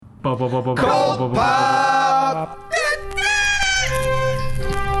Cult Pop!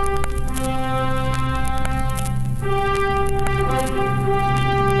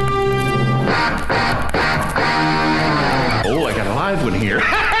 Oh, I got a live one here.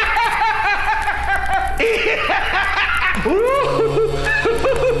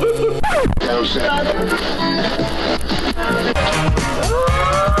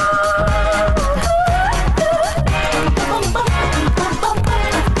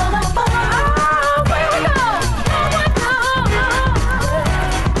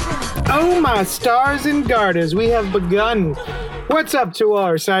 Oh my stars and garters, we have begun. What's up to all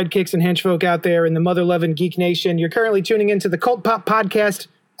our sidekicks and henchfolk out there in the mother-loving Geek Nation? You're currently tuning into the Cult Pop Podcast,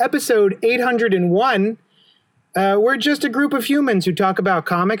 episode 801. We're just a group of humans who talk about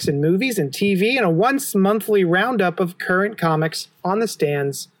comics and movies and TV and a once-monthly roundup of current comics on the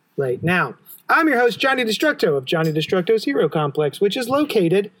stands right now. I'm your host, Johnny Destructo of Johnny Destructo's Hero Complex, which is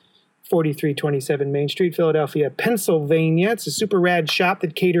located 4327 Main Street, Philadelphia, Pennsylvania. It's a super rad shop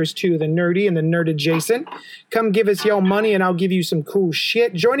that caters to the nerdy and the nerd adjacent. Come give us your money and I'll give you some cool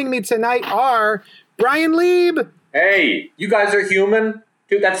shit. Joining me tonight are Brian Lieb. Hey, you guys are human?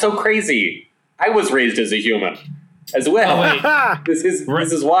 Dude, that's so crazy. I was raised as a human as well. Oh, wait. This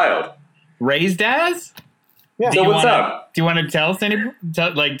is wild. Raised as? Yeah. So what's up? Do you want to tell us anything?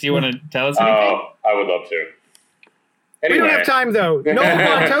 Do you want to tell us anything? Oh, I would love to. We Anyway. don't have time, though. Noel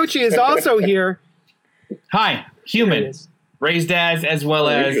Montochi is also here. Hi, There human. he is. Raised as well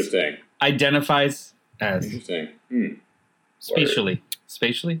as Interesting. identifies as Interesting. spatially,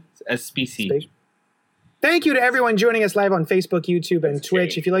 as species. Thank you to everyone joining us live on Facebook, YouTube, and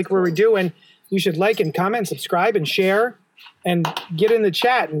Twitch. If you like what we're doing, you should like and comment, subscribe, and share, and get in the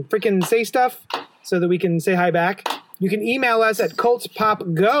chat and freaking say stuff so that we can say hi back. You can email us at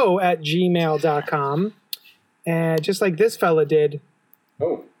cultpopgo@gmail.com. And just like this fella did,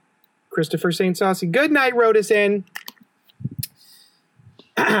 Oh. Christopher St. Saucy Goodnight wrote us in.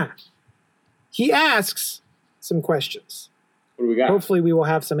 He asks some questions. What do we got? Hopefully we will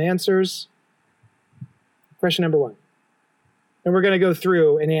have some answers. Question number 1. And we're going to go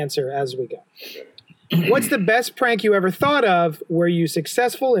through and answer as we go. What's the best prank you ever thought of? Were you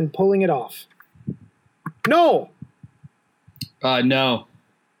successful in pulling it off? No. No. Nope.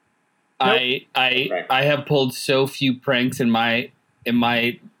 I have pulled so few pranks in my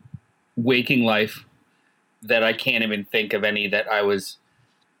waking life that I can't even think of any that I was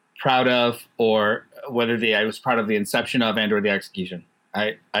proud of, or whether I was proud of the inception of and or the execution.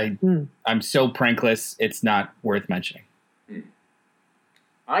 I'm so prankless, it's not worth mentioning.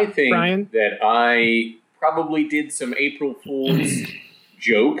 I think Brian? that I probably did some April Fool's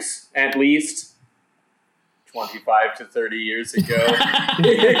jokes, at least 25 to 30 years ago.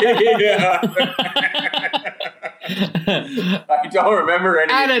 Yeah. I don't remember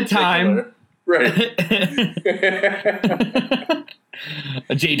any. At in a time. particular. Right.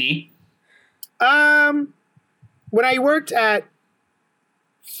 JD. When I worked at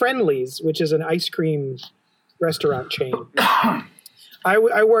Friendly's, which is an ice cream restaurant chain,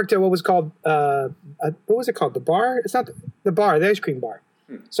 I worked at what was called what was it called? The bar? It's not the bar, the ice cream bar.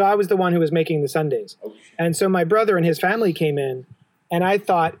 So I was the one who was making the sundaes. Oh, shit. And so my brother and his family came in, and I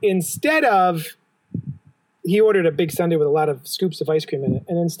thought instead of, he ordered a big sundae with a lot of scoops of ice cream in it,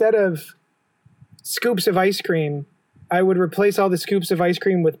 and instead of scoops of ice cream, I would replace all the scoops of ice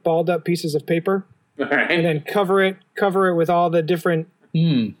cream with balled up pieces of paper, All right. and then cover it with all the different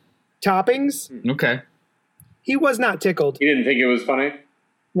toppings. Okay. He was not tickled. You didn't think it was funny?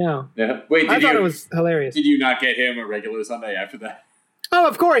 No. Yeah. Wait, I thought it was hilarious. Did you not get him a regular Sunday after that? Oh,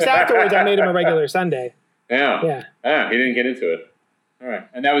 of course. Afterwards, I made him a regular sundae. Yeah. Yeah. Ah, he didn't get into it. All right.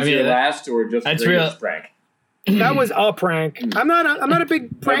 And that was I mean, your that- last or just that's the greatest real- prank? That was a prank. I'm not a big Not a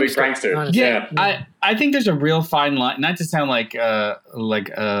big prankster. prankster. honestly. Yeah, I think there's a real fine line. Not to sound like a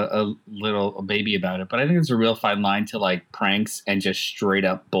little baby about it, but I think there's a real fine line to like pranks and just straight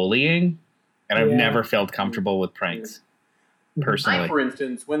up bullying. And I've Yeah. never felt comfortable with pranks personally. I, for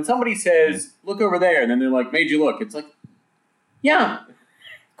instance, when somebody says, look over there, and then they're like, made you look, it's like, yeah,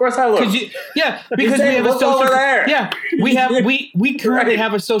 of course I look. Because we said, have a "Look social. over there." Yeah, we currently Right.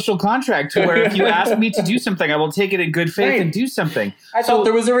 have a social contract to where if you ask me to do something, I will take it in good faith Right. and do something. I thought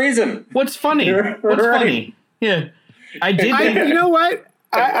there was a reason. What's funny? What's Right. funny? Yeah, I did. You know what?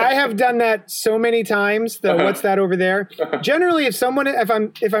 I have done that so many times. What's that over there? Generally, if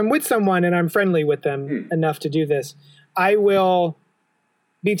I'm with someone and I'm friendly with them enough to do this, I will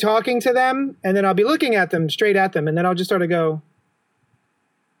be talking to them and then I'll be looking at them straight at them, and then I'll just sort of go,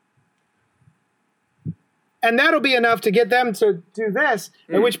 And that'll be enough to get them to do this,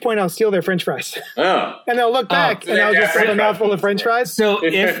 at which point I'll steal their French fries. Oh. And they'll look back, and I'll just have a mouthful of French fries. So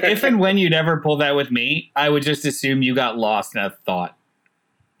if and when you'd ever pull that with me, I would just assume you got lost in a thought.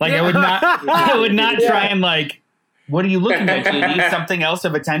 Like I would not try and like, what are you looking at, JD? Something else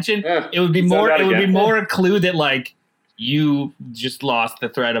of attention? It would be more a clue that like you just lost the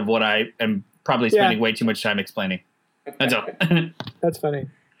thread of what I am probably spending way too much time explaining. That's all. That's funny.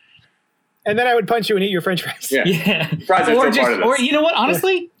 And then I would punch you and eat your French fries. Yeah. Fries are still part of this. Or you know what?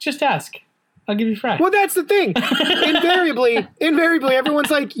 Honestly, just ask. I'll give you fries. Well, that's the thing. Invariably, everyone's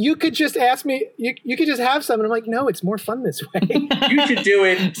like, you could just ask me, you could just have some. And I'm like, no, it's more fun this way. You should do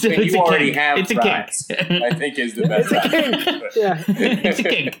it So when it's you a already kink. have It's a fries. kink. I think is the best. It's a kink. Yeah. It's a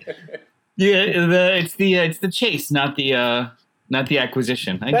kink. Yeah, it's the chase, not the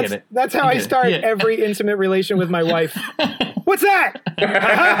acquisition. I get it. That's how I start every intimate relation with my wife. What's that?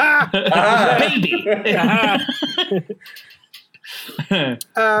 Baby.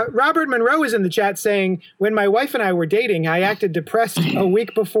 Robert Monroe is in the chat saying, when my wife and I were dating, I acted depressed a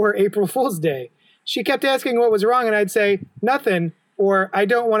week before April Fool's Day. She kept asking what was wrong, and I'd say, nothing, or I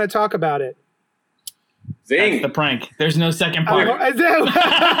don't want to talk about it. Zing. That's the prank. There's no second part. And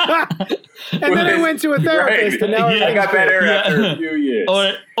then I went to a therapist, and now I got better after a few years.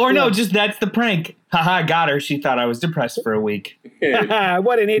 Or no, just that's the prank. Haha, got her. She thought I was depressed for a week.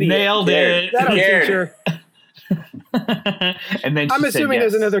 What an idiot. Nailed it. That'll teach her. And then I'm assuming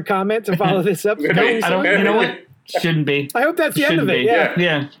there's another comment to follow this up. I don't. You know what? Shouldn't be. I hope that's the end of it. Be.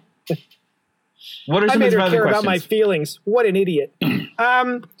 Yeah. What are I some made of her the care other about my questions? feelings. What an idiot.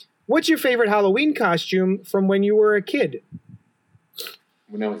 What's your favorite Halloween costume from when you were a kid?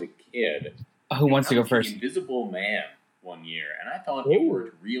 When I was a kid. Who wants to I go was first? the Invisible Man one year, and I thought it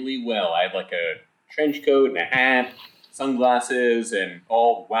worked really well. I had like a trench coat and a hat, sunglasses, and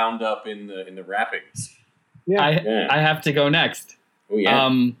all wound up in the wrappings. Yeah. I have to go next. Oh yeah.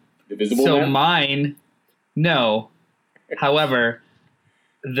 The Invisible Man? Mine, no. However,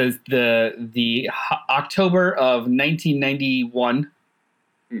 the October of 1991,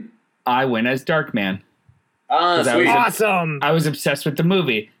 I went as Darkman. Ah, sweet. Awesome. I was obsessed with the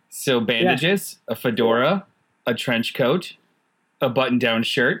movie. So bandages, a fedora, a trench coat, a button-down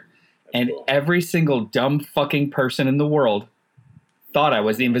shirt, and cool. every single dumb fucking person in the world thought I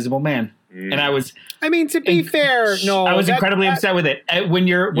was the Invisible Man. And I was... I mean, to be fair, no. I was incredibly upset with it. When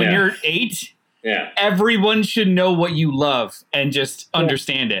you're 8... Yeah. Everyone should know what you love and just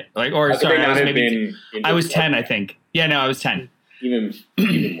understand it. Like, or sorry, I was maybe I was 10, I think. Yeah, no, I was 10. Even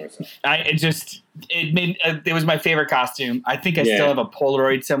more so. It was my favorite costume. I think I still have a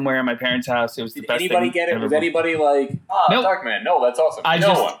Polaroid somewhere in my parent's house. It was the Did best anybody thing get it? ever Was bought. anybody like, Nope. Darkman? No, that's awesome.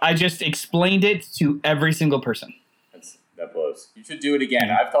 I just explained it to every single person. That blows. You should do it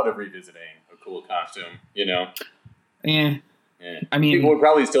again. I've thought of revisiting a cool costume, you know? Yeah. Yeah. I mean, people would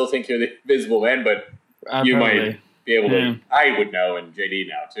probably still think you're the Invisible Man, but you might be able to. I would know, and JD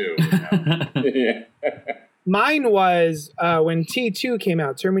now too. You know? Mine was when T2 came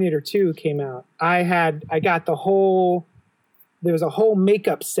out, Terminator 2 came out. I got there was a whole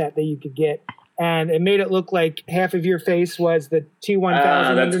makeup set that you could get, and it made it look like half of your face was the T-1000 that's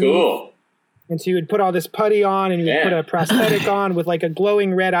underneath. cool. And so you would put all this putty on, and you would put a prosthetic on with like a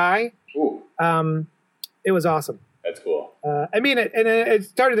glowing red eye. Ooh. It was awesome. That's cool. I mean, it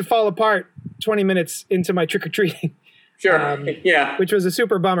started to fall apart 20 minutes into my trick-or-treating. Sure. Which was a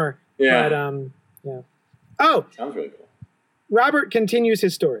super bummer. Yeah. But, yeah. Oh. Sounds really cool. Robert continues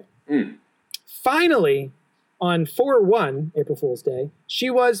his story. Finally, on 4/1, April Fool's Day, she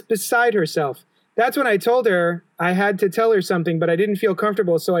was beside herself. That's when I told her I had to tell her something, but I didn't feel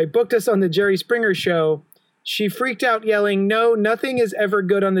comfortable, so I booked us on the Jerry Springer show. She freaked out, yelling, "No, nothing is ever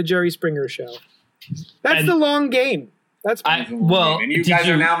good on the Jerry Springer show." That's the long game. That's and you guys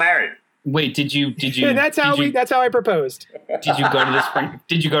are now married. Wait, did you? And that's how I proposed. Did you go to the spring?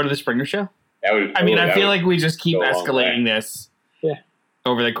 Did you go to the Springer show? I feel like we just keep escalating this. Yeah.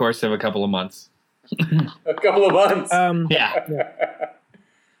 Over the course of a couple of months. A couple of months. Yeah.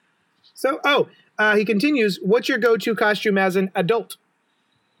 So, he continues. What's your go-to costume as an adult?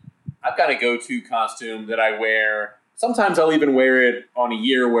 I've got a go-to costume that I wear. Sometimes I'll even wear it on a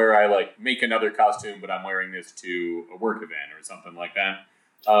year where I like make another costume, but I'm wearing this to a work event or something like that.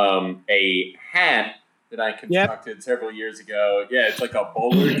 A hat that I constructed several years ago. Yeah, it's like a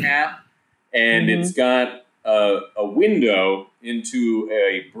bowler cap, and it's got a window into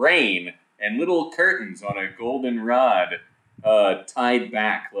a brain and little curtains on a golden rod tied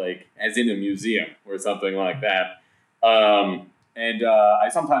back, like as in a museum or something like that. And I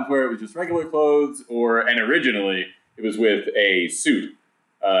sometimes wear it with just regular clothes, and originally it was with a suit.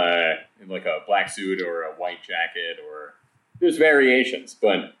 in like a black suit or a white jacket, or there's variations,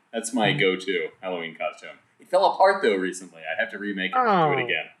 but that's my go-to Halloween costume. It fell apart though recently. I have to remake it and do it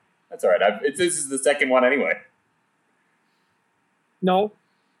again. That's all right. This is the second one anyway. No,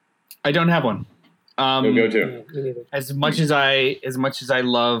 I don't have one. No go-to. me neither. As much as I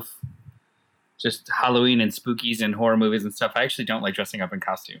love just Halloween and spookies and horror movies and stuff, I actually don't like dressing up in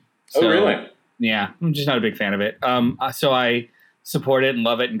costume. So, Oh, really? Yeah, I'm just not a big fan of it. So I support it and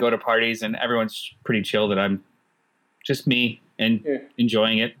love it and go to parties, and everyone's pretty chill that I'm just me and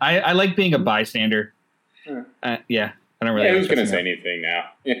enjoying it. I like being a bystander. Yeah, I don't really. Yeah, like who's going to dressing say up. anything now?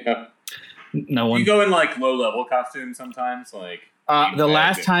 Yeah. No one. You go in like low-level costumes sometimes, like The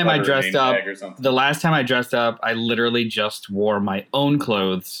last time I dressed up, or I literally just wore my own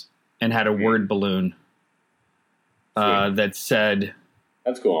clothes and had a word balloon that said,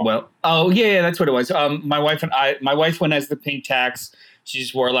 that's cool. well, oh yeah, that's what it was. My wife went as the pink tax. She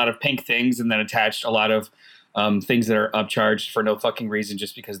just wore a lot of pink things and then attached a lot of things that are upcharged for no fucking reason,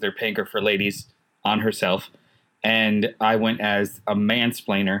 just because they're pink or for ladies, on herself. And I went as a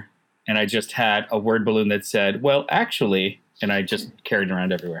mansplainer, and I just had a word balloon that said, well, actually, and I just carried it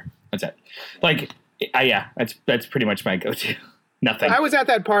around everywhere. That's it. Like, yeah, that's pretty much my go-to. Nothing. I was at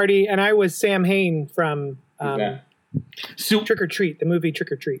that party, and I was Sam Hain from Trick or Treat, the movie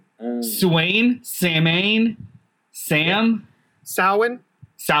Trick or Treat. Swain, Samhain, Sam, Samhain.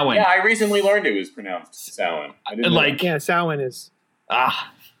 Samhain. Yeah, I recently learned it was pronounced Samhain. I didn't know Like, that. Yeah, Samhain is.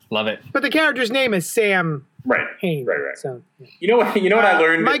 Love it. But the character's name is Sam Right. Hain. Right. So, yeah. You know what I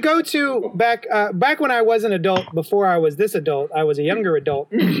learned? My go-to back when I was an adult, before I was this adult, I was a younger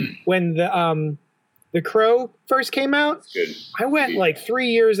adult. When the Crow first came out, Good. I went like 3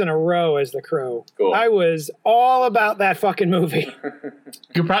 years in a row as the Crow. Cool. I was all about that fucking movie.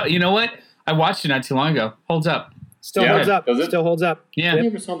 You know what? I watched it not too long ago. Holds up. Still Yeah. holds up. Does it? Still holds up. Yeah. I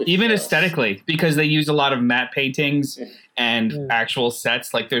never saw the Even show. aesthetically, because they use a lot of matte paintings and actual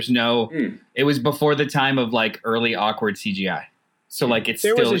sets. Like there's no, it was before the time of like early awkward CGI. So like it's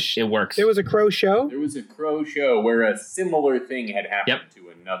There was still, it works. There was a Crow show. There was a Crow show where a similar thing had happened to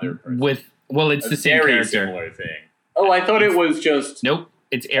another person. It's the same very character. similar thing. Oh, I thought it was just. Nope.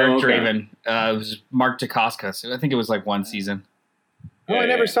 It's Eric okay. Draven. It was Mark Dacascos. So I think it was like one season. Oh, I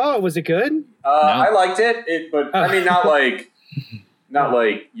never saw it. Was it good? I liked it, but I mean, not like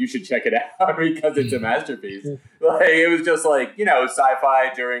you should check it out because it's a masterpiece. Like it was just like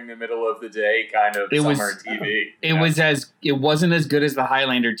sci-fi during the middle of the day kind of summer TV. It wasn't as good as the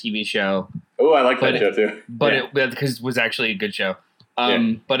Highlander TV show. Oh, I like that show too. But because it was actually a good show.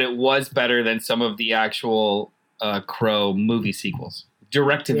 But it was better than some of the actual Crow movie sequels,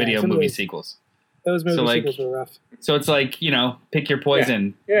 direct-to-video movie sequels. Those movie sequels were rough. So it's like, pick your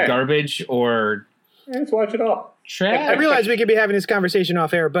poison. Yeah. Garbage or Let's watch it all. trash. I realize we could be having this conversation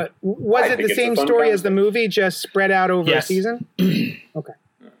off air, but was it think the it's a same fun story as the conversation. movie, just spread out over a Yes. season? Okay.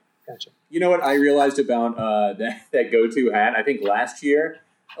 Gotcha. You know what I realized about that go-to hat? I think last year,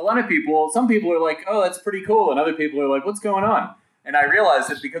 some people are like, oh, that's pretty cool. And other people are like, what's going on? And I realized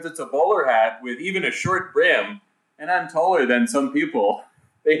that because it's a bowler hat with even a short brim, and I'm taller than some people,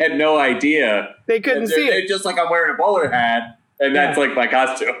 they had no idea. They couldn't see They're it. just like, I'm wearing a bowler hat, and that's like my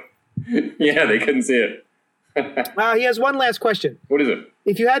costume. Yeah, they couldn't see it. He has one last question. What is it?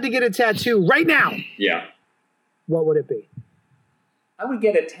 If you had to get a tattoo right now, Yeah. what would it be? I would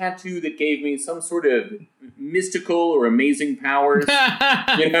get a tattoo that gave me some sort of mystical or amazing powers.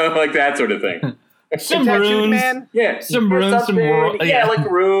 Like that sort of thing. Some Tattooed runes. man? Yeah, Some or runes, some something. yeah. like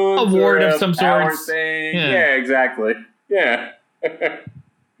runes, A ward or of some power sorts. Thing. Yeah. Yeah, exactly. Yeah.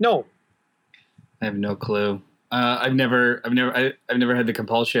 No. I have no clue. I've never had the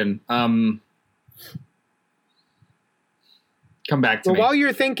compulsion. Come back to Well, me. while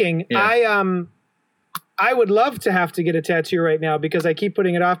you're thinking, Yeah. I would love to have to get a tattoo right now because I keep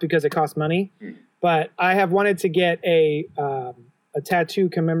putting it off because it costs money. But I have wanted to get a tattoo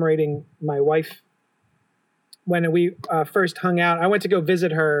commemorating my wife. When we first hung out, I went to go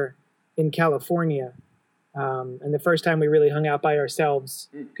visit her in California. And the first time we really hung out by ourselves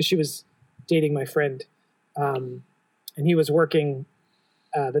because she was dating my friend. And he was working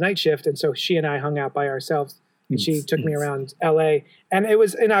the night shift. And so she and I hung out by ourselves. And she took me around LA. And it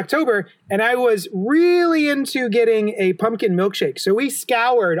was in October. And I was really into getting a pumpkin milkshake. So we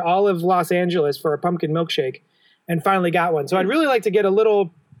scoured all of Los Angeles for a pumpkin milkshake and finally got one. So I'd really like to get a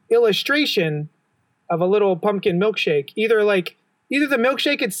little illustration of a little pumpkin milkshake. Either the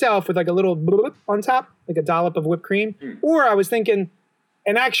milkshake itself with like a little bloop on top, like a dollop of whipped cream. Or I was thinking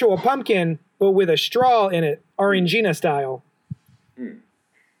an actual pumpkin, but with a straw in it, Orangina style.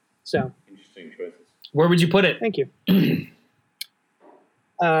 So, Interesting choices. Where would you put it? thank you.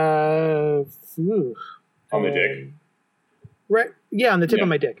 Ooh. On the dick. Right. Yeah, on the tip of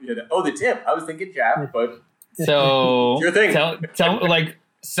my dick. Yeah, the tip. I was thinking jab, but So your thing. Tell like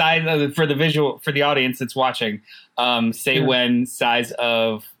size for the visual for the audience that's watching. Say when size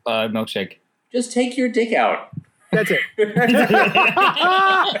of milkshake. Just take your dick out. That's it.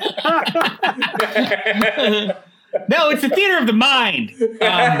 No, it's the theater of the mind. You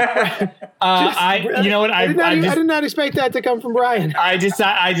know what? I did not expect that to come from Brian. I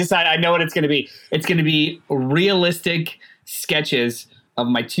know what it's going to be. It's going to be realistic sketches of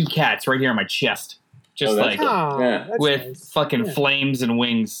my two cats right here on my chest, just that's with nice. Fucking flames and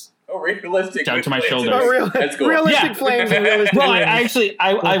wings. Oh, realistic. Down to my shoulders. That's cool. Realistic flames and realistic Well, wings.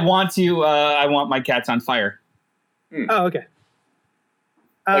 I want my cats on fire. Oh, okay.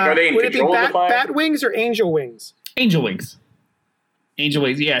 Like, are they in would it be control of the fire? bat wings or angel wings? Angel wings. Angel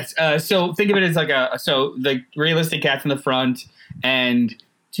wings, yes. So think of it as like so the realistic cats in the front, and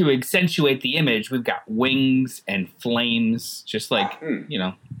to accentuate the image, we've got wings and flames, just like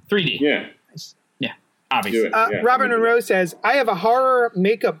 3D. Yeah. Yeah, obviously. Robert Monroe says, I have a horror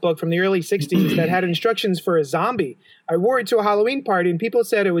makeup book from the early 60s that had instructions for a zombie. I wore it to a Halloween party, and people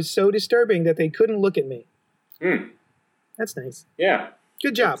said it was so disturbing that they couldn't look at me. That's nice. Yeah.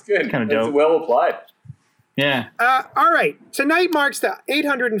 Good job. That's good. Kinda That's dope. well applied. Yeah. All right. Tonight marks the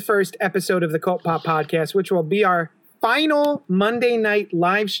 801st episode of the Cult Pop Podcast, which will be our final Monday night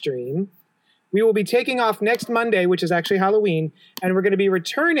live stream. We will be taking off next Monday, which is actually Halloween, and we're going to be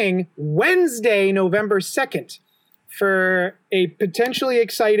returning Wednesday, November 2nd, for a potentially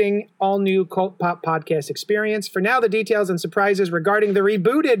exciting all-new Cult Pop Podcast experience. For now, the details and surprises regarding the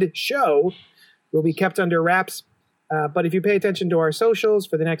rebooted show will be kept under wraps. But if you pay attention to our socials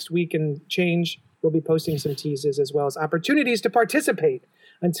for the next week and change, we'll be posting some teases as well as opportunities to participate.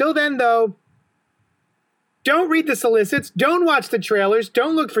 Until then, though, don't read the solicits, don't watch the trailers,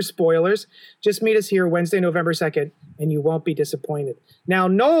 don't look for spoilers. Just meet us here Wednesday, November 2nd, and you won't be disappointed. Now,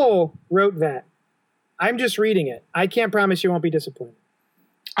 Noel wrote that. I'm just reading it. I can't promise you won't be disappointed.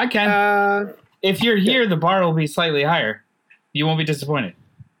 I can. If you're here, the bar will be slightly higher. You won't be disappointed.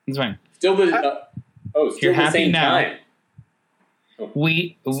 It's fine. Still the You're the happy same now. time.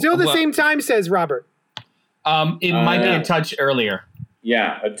 Still the same time, says Robert. It might be a touch earlier.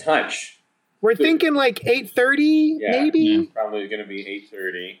 Yeah, a touch. We're thinking like 8:30, maybe? Yeah. Probably going to be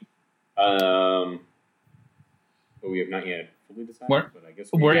 8:30. But we have not yet fully decided. But I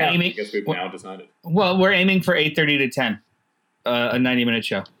guess we're I aiming- guess we've now decided. Well, we're aiming for 8:30 to 10, a 90-minute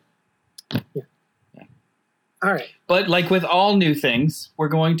show. All right. But like with all new things, we're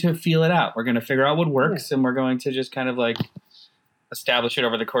going to feel it out. We're going to figure out what works, and we're going to just kind of like establish it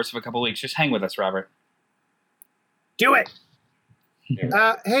over the course of a couple of weeks. Just hang with us, Robert. Do it.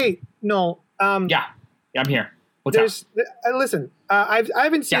 Hey, Noel. Yeah, I'm here. What's up? Listen, I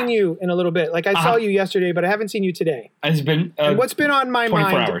haven't seen you in a little bit. Like, I saw you yesterday, but I haven't seen you today. It's been and what's been on my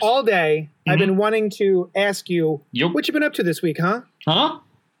 24 mind hours. all day, I've been wanting to ask you, what you been up to this week, huh? Huh?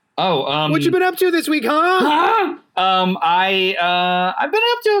 Oh, what you been up to this week, huh? I've been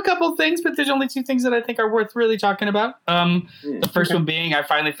up to a couple of things, but there's only two things that I think are worth really talking about. The first one being I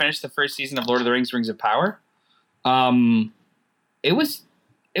finally finished the first season of Lord of the Rings: Rings of Power. It was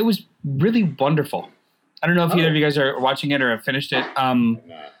really wonderful. I don't know if either of you guys are watching it or have finished it.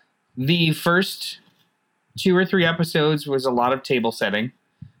 The first 2 or 3 episodes was a lot of table setting.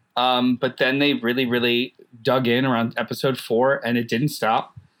 But then they really, really dug in around episode 4, and it didn't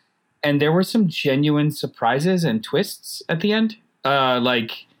stop. And there were some genuine surprises and twists at the end.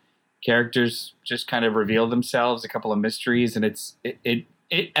 Like characters just kind of revealed themselves, a couple of mysteries, and it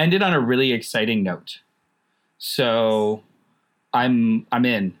ended on a really exciting note. So I'm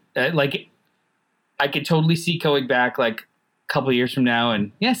in. I could totally see going back like a couple of years from now,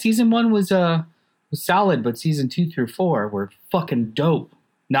 and yeah, season 1 was solid, but season 2 through 4 were fucking dope.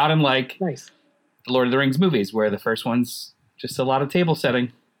 Not unlike the Lord of the Rings movies, where the first one's just a lot of table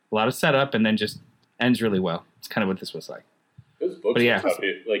setting, a lot of setup, and then just ends really well. It's kind of what this was like. Those books and stuff,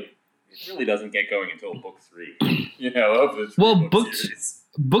 it really doesn't get going until book 3. Of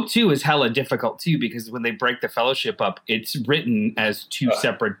the book 2 is hella difficult too, because when they break the Fellowship up, it's written as 2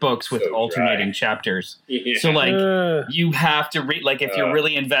 separate books with alternating chapters. Yeah. So you have to read, like if you're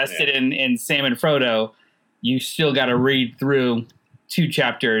really invested in Sam and Frodo, you still got to read through 2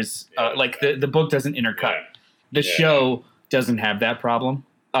 chapters. The book doesn't intercut. The show doesn't have that problem.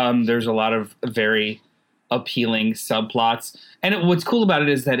 There's a lot of very appealing subplots, and what's cool about it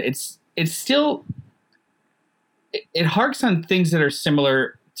is that it's still it harks on things that are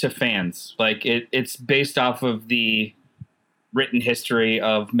similar to fans. Like it's based off of the written history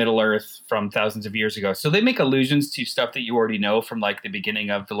of Middle Earth from thousands of years ago. So they make allusions to stuff that you already know from like the beginning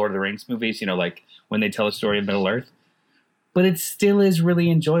of the Lord of the Rings movies, like when they tell a story of Middle Earth. But it still is really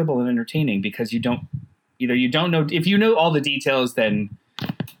enjoyable and entertaining because you don't know, if you know all the details, then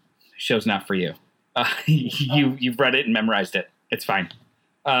the show's not for you. You've read it and memorized it. It's fine.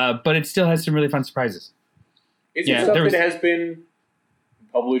 But it still has some really fun surprises. Is it stuff that has been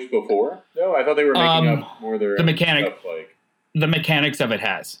published before? No, I thought they were making up more of their stuff, like the mechanics of it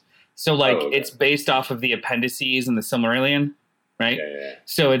has. So it's based off of the appendices and the Silmarillion, right? Yeah.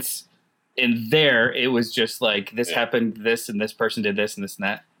 So it's in there. It was just like this happened, this and this person did this and this and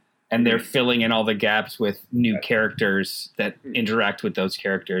that, and they're filling in all the gaps with new characters that interact with those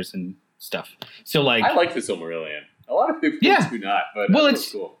characters and stuff. So I like the Silmarillion. A lot of people do not, but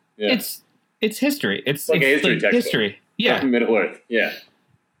it's cool. Yeah. It's history. It's like a history textbook. History. Yeah, Middle Earth. Yeah.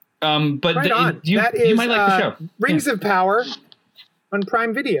 But right on. You might like the show. Rings of Power on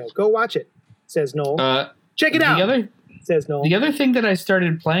Prime Video. Go watch it, says Noel. Check it out, says Noel. The other thing that I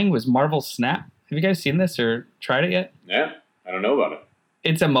started playing was Marvel Snap. Have you guys seen this or tried it yet? Yeah, I don't know about it.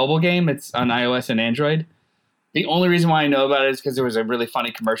 It's a mobile game. It's on iOS and Android. The only reason why I know about it is because there was a really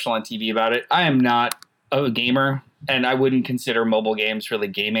funny commercial on TV about it. I am not a gamer, and I wouldn't consider mobile games really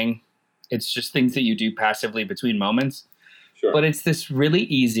gaming. It's just things that you do passively between moments. Sure. But it's this really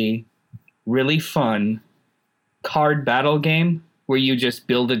easy, really fun card battle game where you just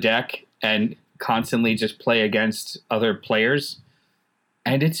build a deck and constantly just play against other players.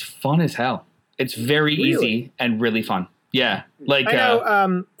 And it's fun as hell. It's very easy and really fun. Yeah. I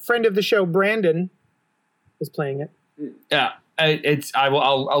know friend of the show, Brandon, is playing it. Yeah.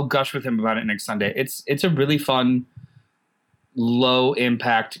 I'll gush with him about it next Sunday. It's a really fun, low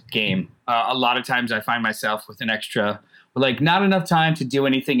impact game. A lot of times I find myself with an extra, not enough time to do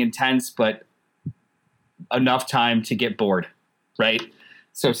anything intense, but enough time to get bored, right?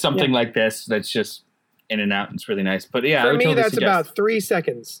 So something like this that's just in and out. It's really nice. But yeah, for me, that's about 3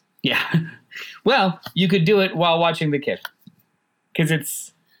 seconds. Yeah. Well, you could do it while watching the kid because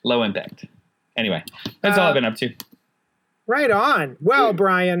it's low impact. Anyway, that's all I've been up to. Right on. Well,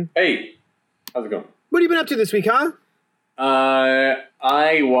 Brian. Hey, how's it going? What have you been up to this week, huh?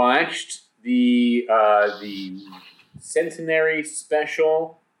 I watched the centenary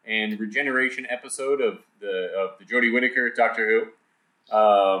special and regeneration episode of the Jodie Whittaker Doctor Who.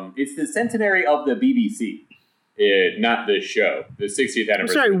 It's the centenary of the BBC, not the show. The 60th anniversary. I'm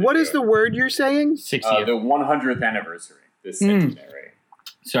sorry, what is the word you're saying? 60th. The 100th anniversary. The centenary.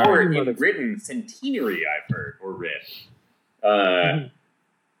 Sorry. Or in written centenary, I've heard, or read.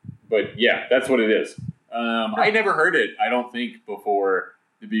 But yeah, that's what it is. I never heard it, I don't think, before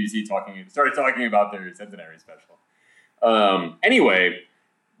the BBC started talking about their centenary special. Anyway,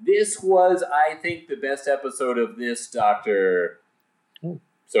 this was, I think, the best episode of this Doctor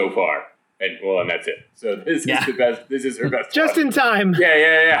so far. And that's it. So this is the best. This is her best. Just in time.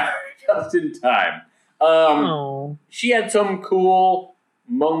 Yeah. Just in time. She had some cool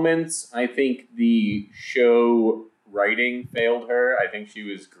moments. I think the show writing failed her. I think she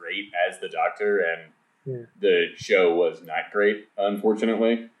was great as the Doctor, and the show was not great,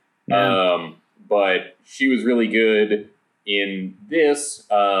 unfortunately. Yeah. But she was really good in this,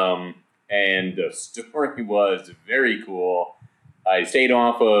 and the story was very cool. I stayed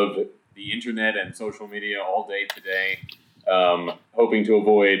off of the internet and social media all day today, hoping to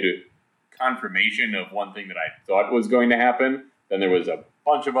avoid confirmation of one thing that I thought was going to happen. Then there was a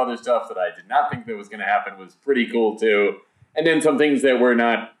bunch of other stuff that I did not think that was going to happen was pretty cool too. And then some things that were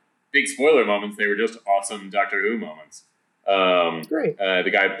not big spoiler moments. They were just awesome Doctor Who moments. Great. The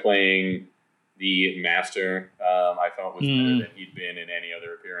guy playing the Master, I thought was better than he'd been in any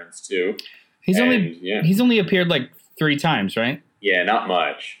other appearance too. He's only appeared 3 times, right? Yeah, not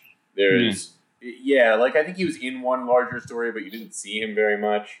much. There's I think he was in one larger story, but you didn't see him very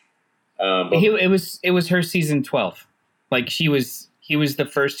much. It was her season 12. He was the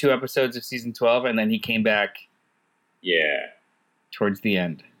first 2 episodes of season 12, and then he came back. Yeah. Towards the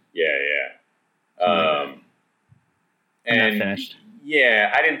end. Yeah. And not finished.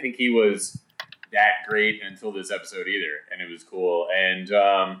 Yeah, I didn't think he was that great until this episode either, and it was cool. And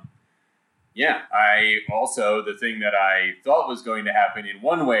I also, the thing that I thought was going to happen in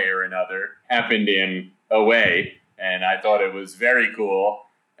one way or another happened in a way, and I thought it was very cool.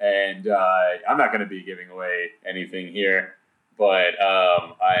 And I'm not going to be giving away anything here, but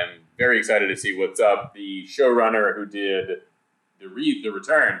I'm very excited to see what's up. The showrunner who did the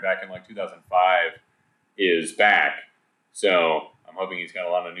Return back in 2005 is back, so I'm hoping he's got a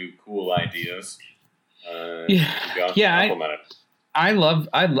lot of new cool ideas. I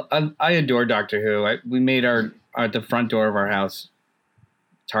adore Doctor Who. We made our at the front door of our house.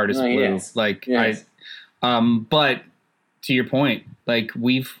 TARDIS Oh, blue. yes. Like Yes. but to your point, like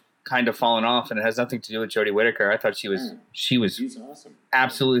we've kind of fallen off, and it has nothing to do with Jodie Whittaker. I thought she was She's awesome.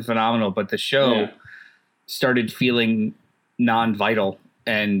 absolutely phenomenal, but the show Yeah. started feeling non-vital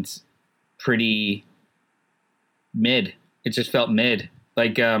and pretty mid. It just felt mid.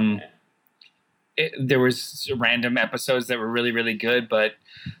 Like there was random episodes that were really, really good, but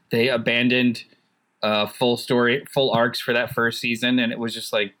they abandoned full arcs for that first season, and it was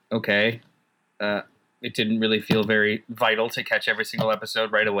just like, okay, it didn't really feel very vital to catch every single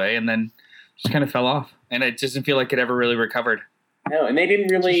episode right away, and then just kind of fell off, and it doesn't feel like it ever really recovered. No, and they didn't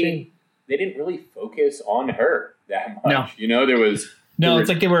It's a really shame. focus on her that much. No. You know, It's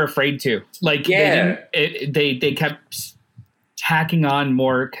like they were afraid to. Like they kept tacking on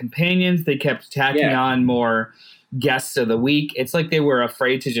more companions. They kept tacking on more guests of the week. It's like they were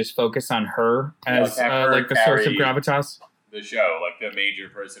afraid to just focus on her as like the source of gravitas. The show, like the major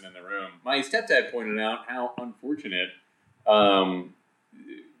person in the room. My stepdad pointed out how unfortunate,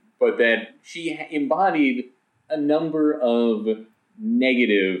 but that she embodied a number of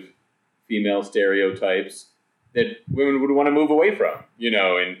negative female stereotypes that women would want to move away from, you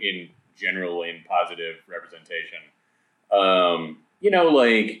know, in general, in positive representation. You know,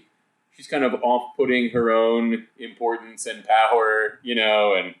 like she's kind of off-putting her own importance and power, you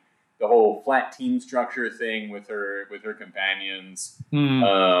know, and the whole flat team structure thing with her companions.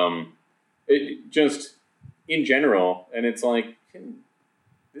 It just in general, and it's like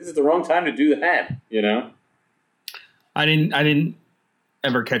this is the wrong time to do that, you know. I didn't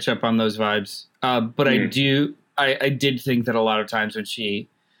ever catch up on those vibes, but I did think that a lot of times when she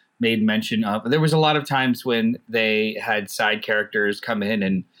made mention of, there was a lot of times when they had side characters come in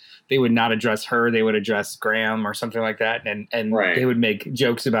and they would not address her, they would address Graham or something like that, and they would make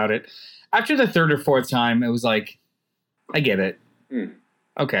jokes about it. After the third or fourth time, it was like, I get it.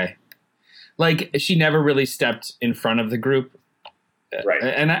 Okay. Like, she never really stepped in front of the group. Right.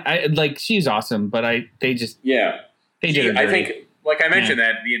 And I like, she's awesome, but they just did it. I think, like I mentioned,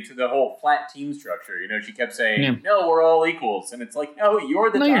 that the whole flat team structure, you know, she kept saying, no, we're all equals. And it's like, no,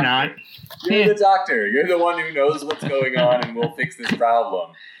 you're the doctor. You're not. You're the doctor. You're the one who knows what's going on and will fix this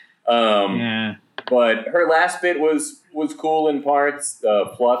problem. But her last bit was cool in parts.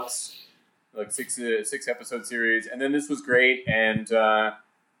 Flux, like six episode series, and then this was great. And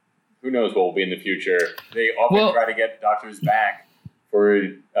who knows what will be in the future? They often try to get doctors back for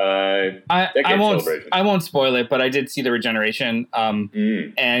decade celebration. I won't spoil it, but I did see the regeneration,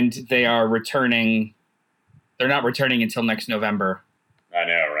 and they are returning. They're not returning until next November. I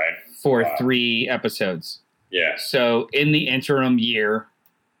know, right? For 3 episodes. Yeah. So in the interim year,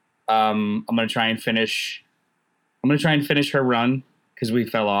 I'm gonna try and finish her run because we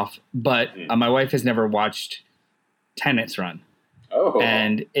fell off. But my wife has never watched Tennant's run. Oh.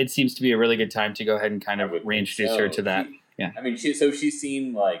 And it seems to be a really good time to go ahead and kind of reintroduce her to that. I mean, she's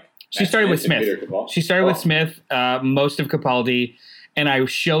seen like she started with Smith. She started with Smith, most of Capaldi, and I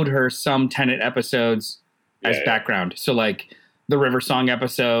showed her some Tennant episodes as background. So like the River Song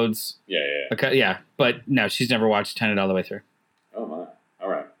episodes. Yeah. But no, she's never watched Tennant all the way through. Oh my!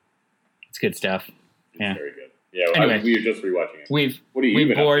 All right, it's good stuff. It's very good. Yeah. Anyway, we were just rewatching it. We've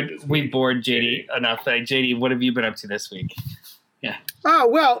bored JD enough. JD, what have you been up to this week? Yeah. Oh,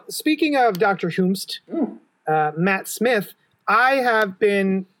 well, speaking of Dr. Whomst, Matt Smith, I have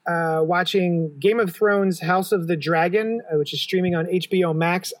been watching Game of Thrones House of the Dragon, which is streaming on HBO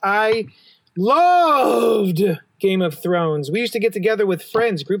Max. I loved Game of Thrones. We used to get together with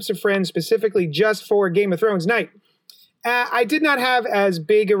friends, groups of friends, specifically just for Game of Thrones night. I did not have as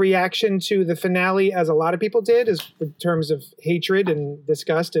big a reaction to the finale as a lot of people did, in terms of hatred and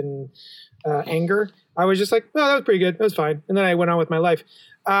disgust and anger. I was just like, oh, that was pretty good. That was fine. And then I went on with my life.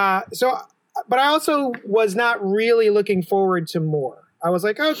 But I also was not really looking forward to more. I was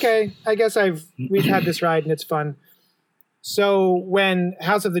like, okay, I guess we've had this ride and it's fun. So when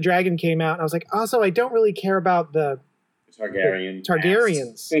House of the Dragon came out, I was like, also, I don't really care about the Targaryens.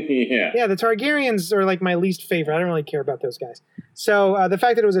 Yeah, the Targaryens are like my least favorite. I don't really care about those guys. So the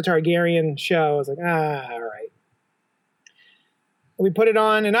fact that it was a Targaryen show, I was like, all right. We put it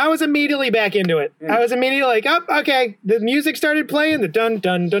on, and I was immediately back into it. I was immediately like, oh, okay. The music started playing, the dun,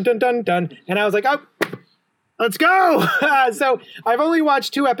 dun, dun, dun, dun, dun. And I was like, oh, let's go. So I've only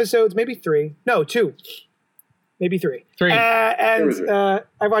watched 2 episodes, maybe 3. No, 2. Maybe 3. 3. I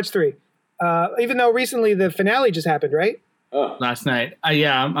watched 3. Even though recently the finale just happened, right? Oh. Last night.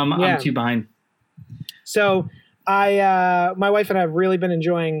 I'm 2 behind. So my wife and I have really been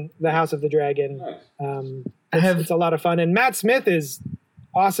enjoying the House of the Dragon. Nice. It's a lot of fun, and Matt Smith is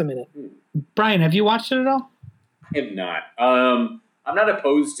awesome in it. Brian, have you watched it at all? have not. I'm not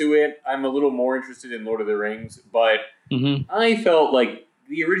opposed to it. I'm a little more interested in Lord of the Rings, but I felt like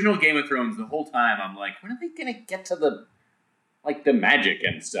the original Game of Thrones the whole time. I'm like, when are they going to get to the magic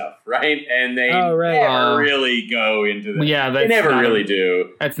and stuff, right? And they never really go into the. Yeah, they never really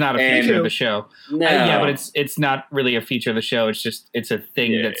do. That's not a feature of the show. No. Yeah, but it's not really a feature of the show. It's just it's a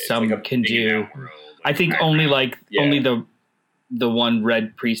thing that some like can do. I think only the one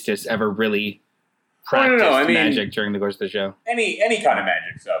Red Priestess ever really practiced magic during the course of the show. Any kind of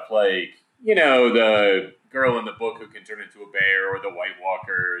magic stuff, like the girl in the book who can turn into a bear, or the White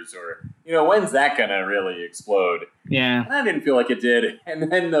Walkers, or when's that gonna really explode? Yeah, and I didn't feel like it did.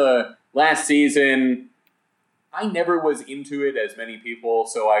 And then the last season, I never was into it as many people,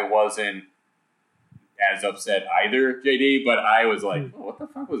 so I wasn't as upset either, JD. But I was like, what the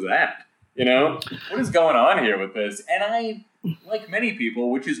fuck was that? What is going on here with this? And I, like many people,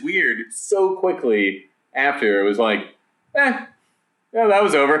 which is weird, so quickly after it was like, yeah, that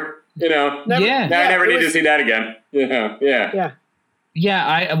was over. Now I never need to see that again. Yeah.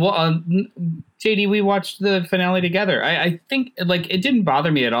 JD, we watched the finale together. I think it didn't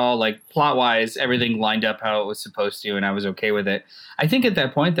bother me at all. Like plot wise, everything lined up how it was supposed to, and I was okay with it. I think at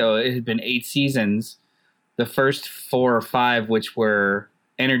that point though, it had been 8 seasons. The first 4 or 5, which were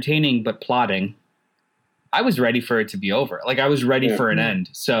entertaining but plotting, I was ready for it to be over. Like I was ready for an end.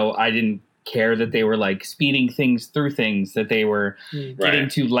 So I didn't care that they were like speeding things through things, that they were getting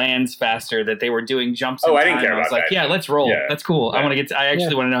to lands faster, that they were doing jumps. I didn't care about that. I was like, yeah, let's roll. Yeah. That's cool. Yeah. I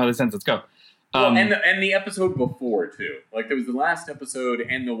actually want to know how this ends. Let's go. And the episode before too. Like there was the last episode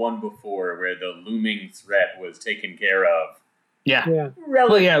and the one before where the looming threat was taken care of. Yeah.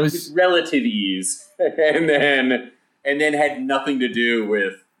 It was relative ease. and then had nothing to do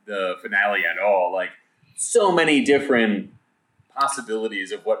with the finale at all. Like so many different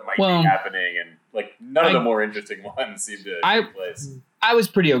possibilities of what might be happening, and like none of the more interesting ones seemed to take place. I was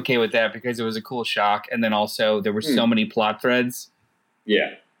pretty okay with that because it was a cool shock, and then also there were so many plot threads.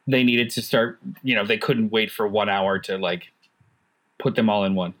 Yeah, they needed to start. They couldn't wait for 1 hour to like put them all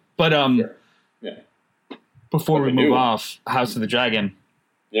in one. But before we move off House of the Dragon,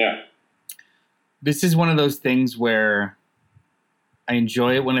 this is one of those things where I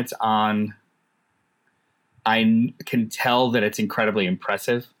enjoy it when it's on. I can tell that it's incredibly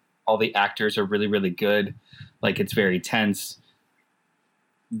impressive. All the actors are really, really good. Like, it's very tense.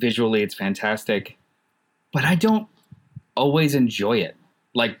 Visually, it's fantastic. But I don't always enjoy it.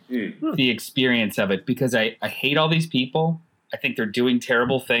 Like, the experience of it. Because I hate all these people. I think they're doing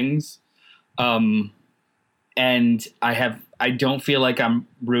terrible things. And I don't feel like I'm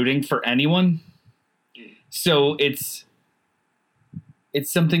rooting for anyone. So it's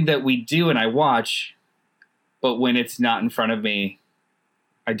something that we do and I watch. But when it's not in front of me,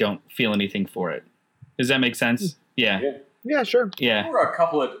 I don't feel anything for it. Does that make sense? Yeah. Yeah, sure. Yeah. There were a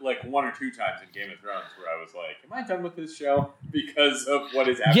couple of, 1 or 2 times in Game of Thrones where I was like, am I done with this show? Because of what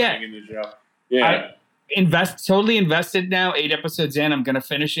is happening in the show. Yeah. Totally invested now. 8 episodes in. I'm going to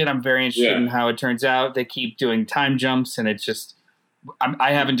finish it. I'm very interested in how it turns out. They keep doing time jumps, and it's just,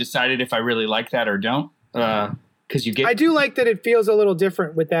 I haven't decided if I really like that or don't. Because I do like that it feels a little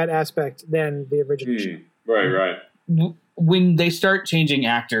different with that aspect than the original show. Right. When they start changing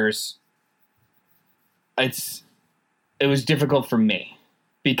actors, it was difficult for me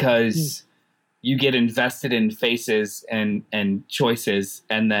because you get invested in faces and choices,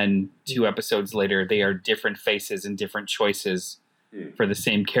 and then 2 episodes later, they are different faces and different choices for the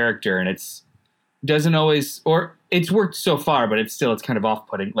same character, and doesn't always, or it's worked so far, but it's kind of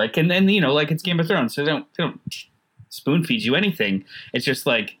off-putting. Like, and then like it's Game of Thrones, so they don't spoon feed you anything. It's just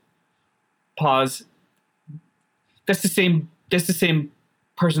like pause. That's the same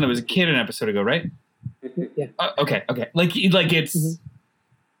person that was a kid an episode ago, right? Yeah. Okay. Like it's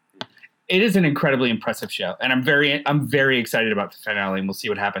it is an incredibly impressive show, and I'm very excited about the finale, and we'll see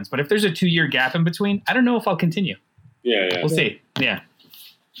what happens. But if there's a 2-year gap in between, I don't know if I'll continue. Yeah. We'll see. Yeah.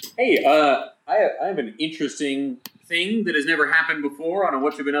 Hey, I have an interesting thing that has never happened before on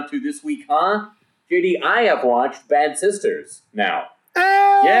what you've been up to this week, huh? JD, I have watched Bad Sisters now.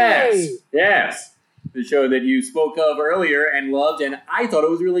 Hey! Yes. The show that you spoke of earlier and loved, and I thought it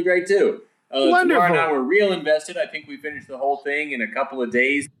was really great too. Wonderful. Tamara and I were real invested. I think we finished the whole thing in a couple of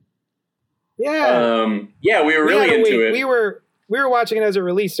days. Yeah. We were really into it. We were watching it as it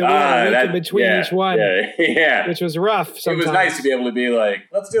released, so we had a week in between each one. Yeah. Which was rough sometimes. It was nice to be able to be like,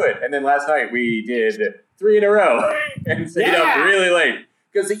 let's do it. And then last night we did 3 in a row and stayed up really late.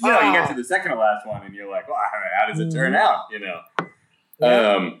 Because, you get to the second to last one and you're like, well, how does it turn out,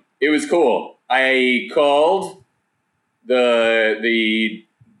 Yeah. It was cool. I called the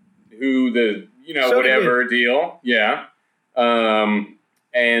So whatever deal. Yeah.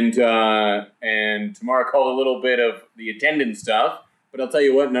 And Tamara called a little bit of the attendance stuff, but I'll tell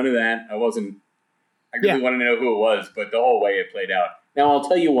you what, none of that. I really wanted to know who it was, but the whole way it played out. Now, I'll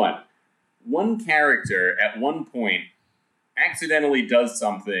tell you what. One character at one point accidentally does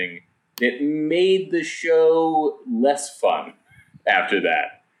something that made the show less fun after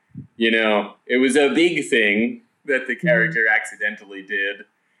that. It was a big thing that the character accidentally did,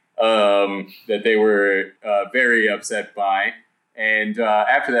 that they were very upset by. And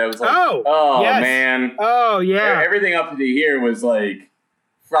after that, I was like, yes. Man. Oh, yeah. Everything up to here was like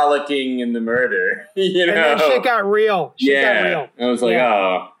frolicking in the murder. And then shit got real. Got real. I was like,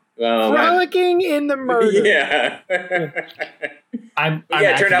 frolicking in the murder. Yeah. I'm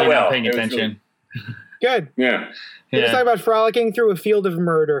it turned out well. Not paying attention. Good. Yeah. We're just talking about frolicking through a field of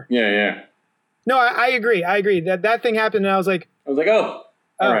murder. Yeah. No, I agree. That thing happened, and I was like, all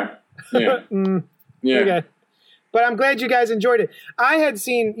right. Yeah. Yeah. Okay. But I'm glad you guys enjoyed it. I had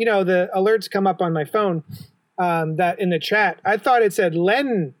seen, the alerts come up on my phone that in the chat. I thought it said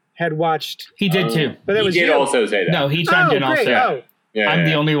Len had watched. He did too. But he did also say that. No, he chimed in great. also. I'm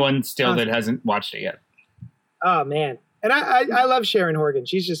the only one still Awesome. that hasn't watched it yet. Oh, man. And I love Sharon Horgan.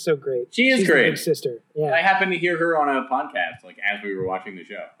 She's just so great. She's the great. big sister. Yeah. I happened to hear her on a podcast, like, as we were watching the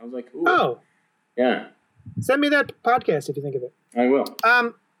show. I was like, ooh. Oh. Yeah. Send me that podcast if you think of it. I will.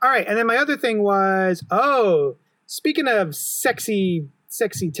 All right. And then my other thing was, speaking of sexy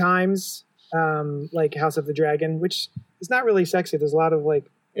times, like House of the Dragon, which is not really sexy. There's a lot of like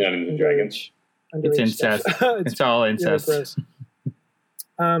the dragons. It's incest. It's all incest. Gross.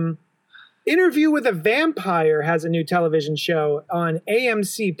 Interview with a Vampire has a new television show on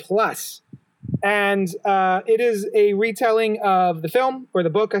AMC Plus, and it is a retelling of the film or the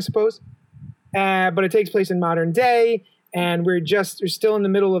book, I suppose. But it takes place in modern day, and we're still in the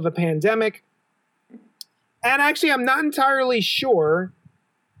middle of a pandemic. And actually, I'm not entirely sure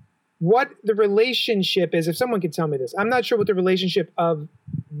what the relationship is. If someone could tell me this, I'm not sure what the relationship of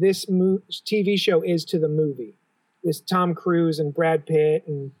this TV show is to the movie. This Tom Cruise and Brad Pitt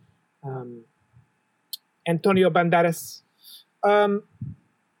and Antonio Banderas.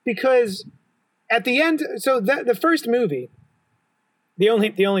 Because at the end, so the first movie, the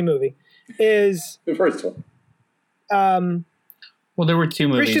only movie is the first one. Well, there were two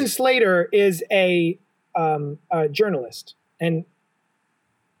movies. Christian Slater is a journalist, and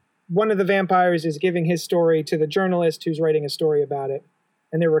one of the vampires is giving his story to the journalist who's writing a story about it,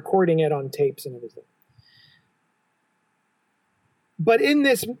 and they're recording it on tapes and everything. But in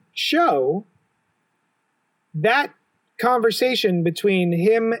this show, that conversation between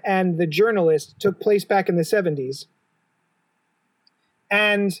him and the journalist took place back in the 70s.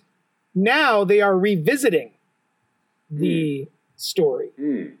 And now they are revisiting the story.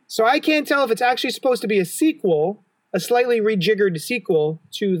 So I can't tell if it's actually supposed to be a sequel, a slightly rejiggered sequel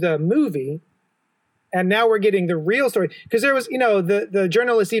to the movie. And now we're getting the real story. Because there was, the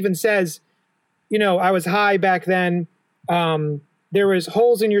journalist even says, I was high back then. There was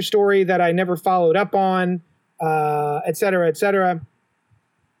holes in your story that I never followed up on, et cetera, et cetera.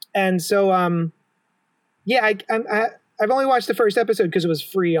 And so, I've only watched the first episode because it was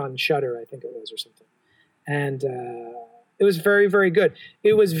free on Shudder, I think it was, or something. And it was very, very good.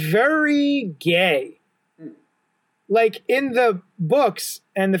 It was very gay. Like in the books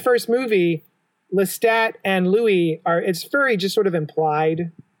and the first movie, Lestat and Louis it's very just sort of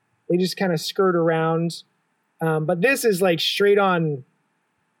implied. They just kind of skirt around. But this is like straight on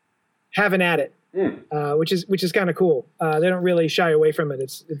having at it, which is kind of cool. They don't really shy away from it.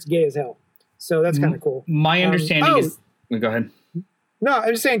 It's gay as hell. So that's kind of cool. My understanding is... Go ahead. No,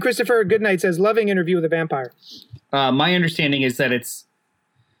 I'm just saying Christopher Goodnight says, loving Interview with a Vampire. My understanding is that it's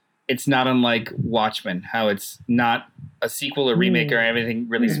not unlike Watchmen, how it's not a sequel or remake or anything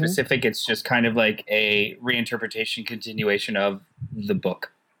really specific. It's just kind of like a reinterpretation, continuation of the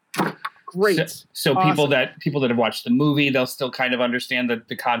book. Great. So awesome. people that have watched the movie, they'll still kind of understand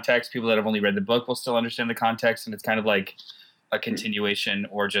the context. People that have only read the book will still understand the context, and it's kind of like a continuation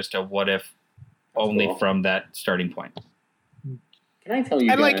or just a what if only from that starting point. Can I tell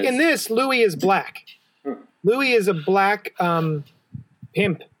you? And guys? like in this, Louis is black. Louis is a black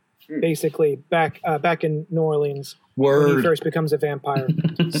pimp, basically back in New Orleans when he first becomes a vampire.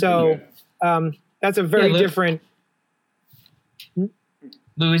 So that's a very different.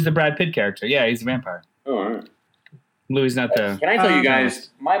 Louis is the Brad Pitt character. Yeah, he's a vampire. Oh, all right. Louis not the... Can I tell you guys,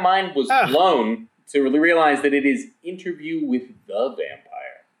 my mind was blown to really realize that it is Interview with the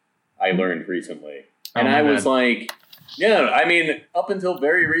Vampire, I learned recently. And I was like, up until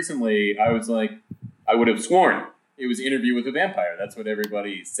very recently, I was like, I would have sworn it was Interview with the Vampire. That's what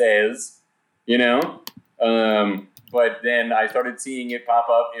everybody says, you know? But then I started seeing it pop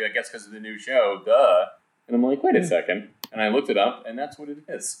up, I guess because of the new show, and I'm like, wait a second. And I looked it up, and that's what it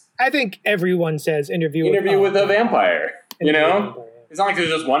is. I think everyone says Interview with a Vampire, you know? Vampire, yeah. It's not like there's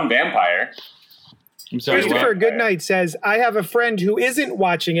just one vampire. I'm sorry. Christopher Goodnight says, I have a friend who isn't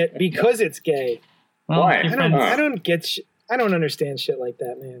watching it because it's gay. Well, Why? your I friends- don't understand shit like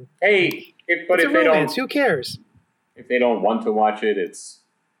that, man. Hey, It's if a they romance. don't, Who cares? if they don't want to watch it, it's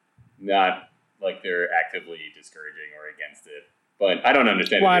not like they're actively discouraging or against it. But I don't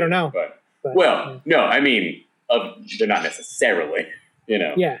understand. Well, it I don't either. know. But But, no, I mean, they're not necessarily, you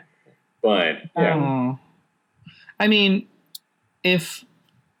know. yeah. But yeah. Oh. I mean, if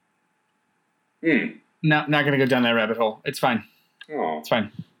not going to go down that rabbit hole. It's fine. Oh. It's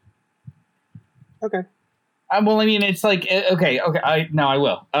fine. Okay. Well, I mean, it's like okay. I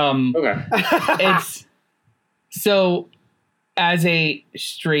will. Okay. It's so as a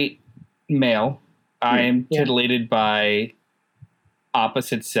straight male, I am Yeah. titillated by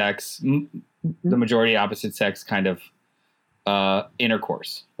opposite sex, the majority opposite sex kind of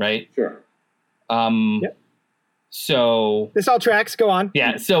intercourse, right? Sure. Yep. So This all tracks. Go on.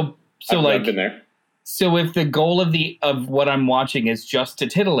 yeah, so I've like been there. so if the goal of what I'm watching is just to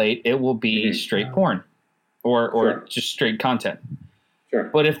titillate, it will be Mhm. straight porn or Sure. just straight content. Sure.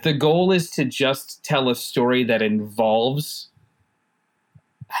 But if the goal is to just tell a story that involves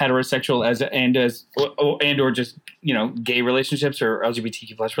heterosexual or just, you know, gay relationships or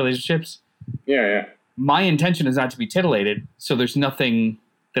LGBTQ plus relationships, Yeah. my intention is not to be titillated. So there's nothing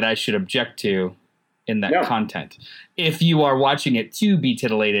that I should object to in that No. content. If you are watching it to be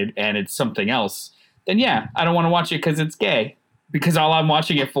titillated and it's something else, then yeah, I don't want to watch it because it's gay. Because all I'm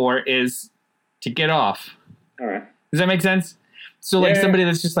watching it for is to get off. All right. Does that make sense? So like Yeah. somebody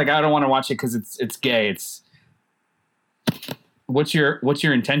that's just like, I don't want to watch it because it's gay. It's what's your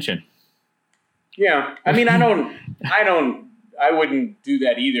intention? Yeah. I mean, I wouldn't do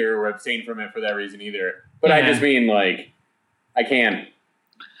that either or abstain from it for that reason either. But I Yeah. just mean, like, I can't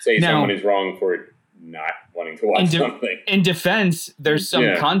say No. someone is wrong for not wanting to watch something. In defense, there's some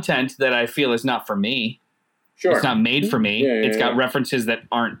Yeah. content that I feel is not for me. Sure. It's not made for me. Yeah, It's got yeah. references that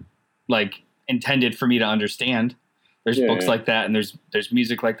aren't like intended for me to understand. There's Yeah, books yeah. like that, and there's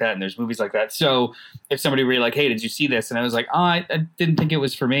music like that, and there's movies like that. So if somebody were like, "Hey, did you see this?" and I was like, "Oh, I didn't think it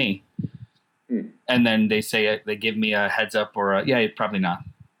was for me," and then they give me a heads up or yeah, probably not.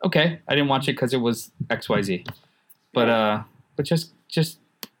 Okay, I didn't watch it because it was XYZ, but just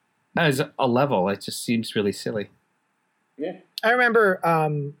as a level, it just seems really silly. Yeah. I remember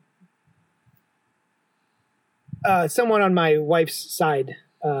someone on my wife's side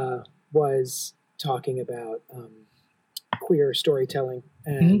was talking about queer storytelling,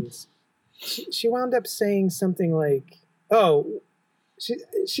 and she wound up saying something like, "Oh,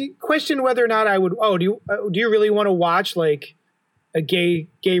 she questioned whether or not I would. Oh, do you really want to watch like a gay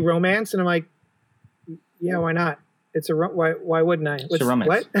romance?" And I'm like, "Yeah, why not? It's a why wouldn't I? It's a romance.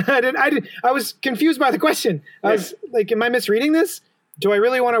 What? I was confused by the question. I was like, am I misreading this? Do I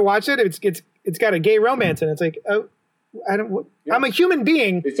really want to watch it? It's got a gay romance, and it's like, oh, I don't. Yeah. I'm a human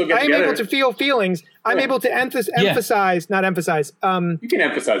being. They still get I am together. able to feel feelings. I'm Yeah. able to emphasize, not emphasize. You can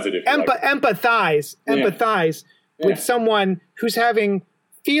emphasize it if you like. Empathize Yeah. with someone who's having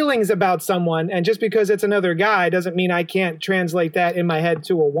feelings about someone, and just because it's another guy doesn't mean I can't translate that in my head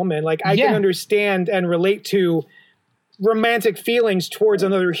to a woman. Like I Yeah. can understand and relate to romantic feelings towards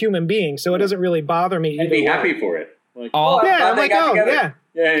another human being, so it doesn't really bother me. And either be way. happy for it. Like, All- I'm Yeah, glad I'm they like, got oh, together. yeah.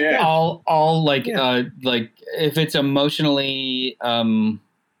 Yeah. all like Yeah. like if it's emotionally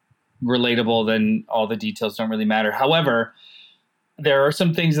relatable, then all the details don't really matter. However, there are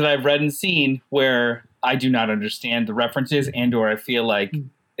some things that I've read and seen where I do not understand the references, and or I feel like,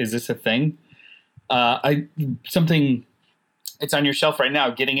 is this a thing? It's on your shelf right now,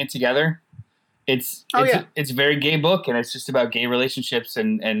 Getting It Together. It's a very gay book, and it's just about gay relationships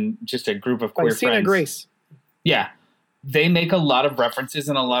and just a group of By queer Sina friends. Grace. Yeah. They make a lot of references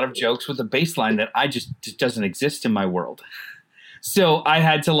and a lot of jokes with a baseline that just doesn't exist in my world. So I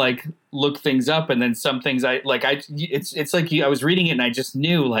had to like look things up, and then some things it's like I was reading it and I just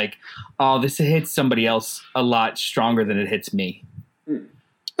knew like, oh, this hits somebody else a lot stronger than it hits me.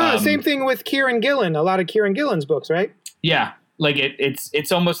 Same thing with Kieran Gillen. A lot of Kieran Gillen's books, right? Yeah. Like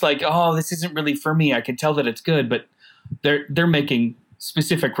it's almost like, oh, this isn't really for me. I can tell that it's good, but they're making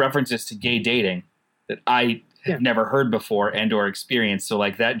specific references to gay dating that I have never heard before and or experienced. So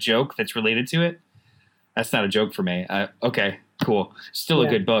like that joke that's related to it, that's not a joke for me. Okay, cool. Still a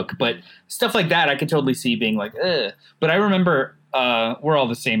good book, but stuff like that I could totally see being like, ugh. But I remember we're all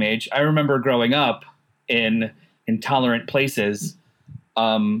the same age. I remember growing up in intolerant places,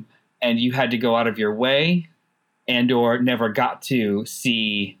 and you had to go out of your way and or never got to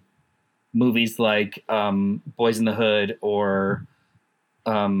see movies like Boys in the Hood or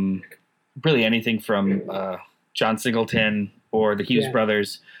really anything from John Singleton or the Hughes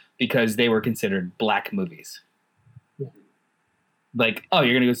brothers, because they were considered black movies. Yeah. Like, oh,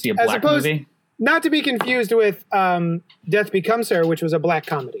 you're going to go see a black movie? Not to be confused with Death Becomes Her, which was a black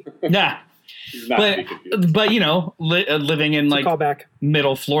comedy. Yeah. But you know, living in like callback.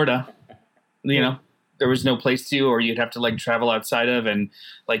 Middle Florida, you know, there was no place to, or you'd have to like travel outside of, and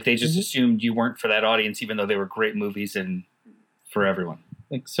like they just assumed you weren't for that audience, even though they were great movies and for everyone.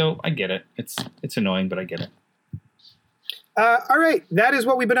 Like, so I get it. It's annoying, but I get it. All right, that is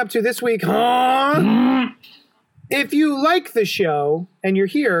what we've been up to this week. Huh? If you like the show and you're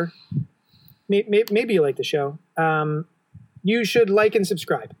here, maybe you like the show, you should like and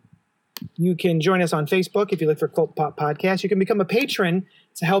subscribe. You can join us on Facebook if you look for Cult Pop Podcast. You can become a patron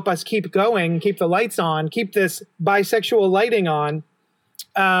to help us keep going, keep the lights on, keep this bisexual lighting on.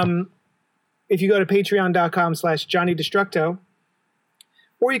 If you go to patreon.com/JohnnyDestructo,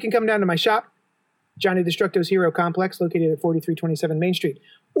 or you can come down to my shop, Johnny Destructo's Hero Complex, located at 4327 Main Street.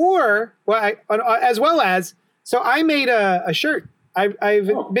 Or, so I made a shirt. I've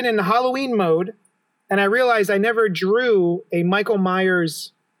been in Halloween mode, and I realized I never drew a Michael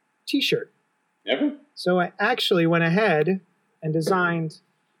Myers t-shirt. Never? So I actually went ahead and designed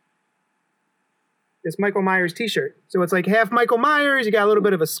this Michael Myers t-shirt. So it's like half Michael Myers. You got a little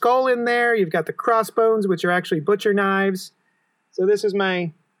bit of a skull in there. You've got the crossbones, which are actually butcher knives. So this is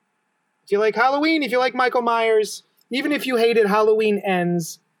my... If you like Halloween, if you like Michael Myers, even if you hated Halloween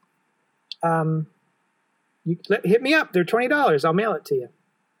Ends, hit me up. They're $20. I'll mail it to you.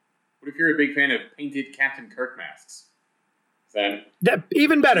 What if you're a big fan of painted Captain Kirk masks? That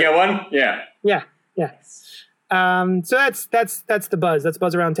even better. You get one? Yeah. Yeah. So that's the buzz. That's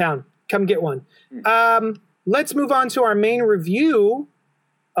buzz around town. Come get one. Let's move on to our main review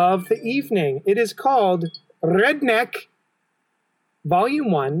of the evening. It is called Redneck,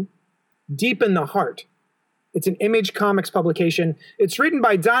 Volume 1, Deep in the Heart. It's an Image Comics publication. It's written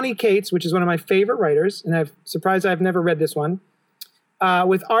by Donny Cates, which is one of my favorite writers, and I'm surprised I've never read this one,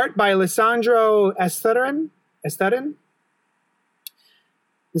 with art by Alessandro Esterin.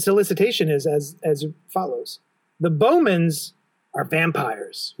 The solicitation is as follows. The Bowmans are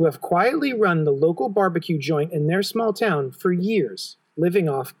vampires who have quietly run the local barbecue joint in their small town for years, living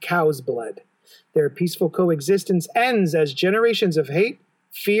off cow's blood. Their peaceful coexistence ends as generations of hate,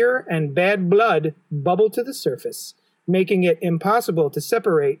 fear, and bad blood bubble to the surface, making it impossible to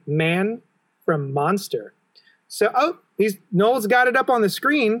separate man from monster. So, Noel's got it up on the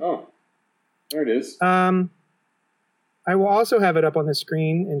screen. Oh, there it is. I will also have it up on the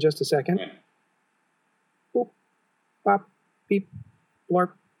screen in just a second. Yeah. Boop, bop, beep,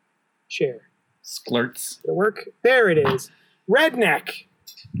 blarp, share. Sklurts. It'll work. There it is. Redneck.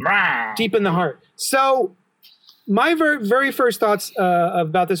 Deep in the Heart. So my very first thoughts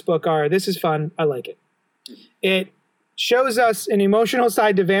about this book are, this is fun. I like it. It shows us an emotional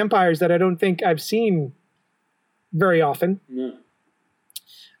side to vampires that I don't think I've seen very often. Yeah.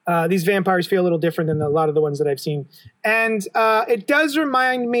 These vampires feel a little different than a lot of the ones that I've seen. And it does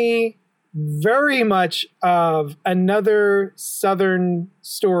remind me very much of another Southern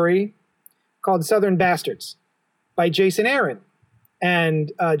story called Southern Bastards by Jason Aaron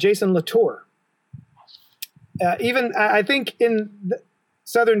and Jason Latour. I think in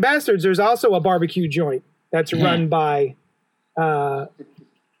Southern Bastards, there's also a barbecue joint that's run by the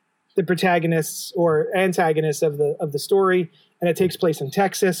protagonists or antagonists of the story, and it takes place in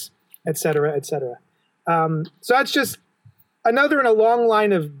Texas, et cetera, et cetera. So that's just another in a long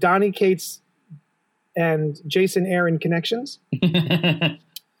line of Donny Cates and Jason Aaron connections.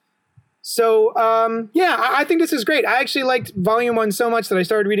 So, I think this is great. I actually liked Volume 1 so much that I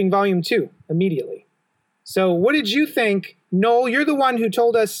started reading Volume 2 immediately. So what did you think? Noel, you're the one who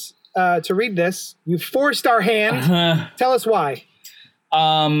told us to read this. You forced our hand. Tell us why.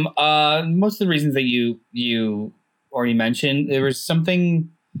 Most of the reasons that you already mentioned. There was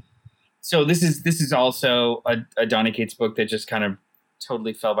something. So this is also a Donny Cates book that just kind of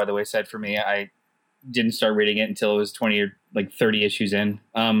totally fell by the wayside for me. I didn't start reading it until it was 20 or like 30 issues in.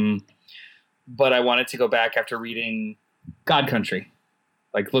 But I wanted to go back after reading God Country,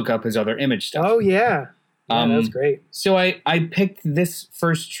 like look up his other Image stuff. Oh yeah. That's great. So I picked this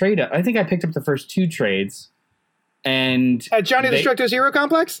first trade up. I think I picked up the first two trades. And at Johnny Destructo's Hero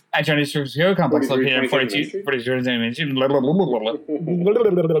Complex? At Johnny Destructo's Hero Complex, located at 42.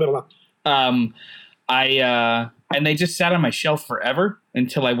 And they just sat on my shelf forever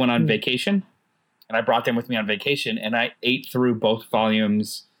until I went on vacation. And I brought them with me on vacation, and I ate through both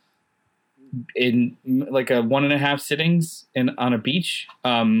volumes in like a 1.5 sittings on a beach.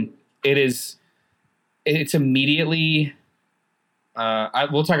 It's immediately.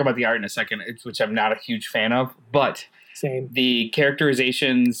 We'll talk about the art in a second, which I'm not a huge fan of, but Same. the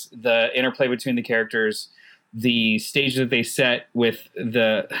characterizations, the interplay between the characters, the stage that they set with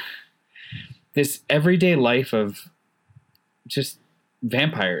this everyday life of just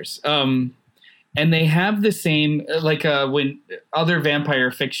vampires. And they have the same, like when other vampire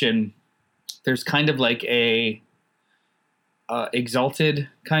fiction, there's kind of like a exalted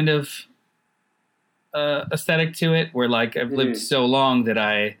kind of aesthetic to it, where like I've lived so long that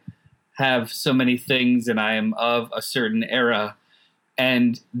I have so many things and I am of a certain era.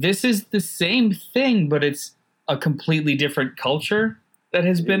 And this is the same thing, but it's a completely different culture that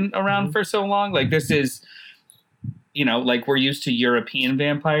has been around for so long. Like this is, like we're used to European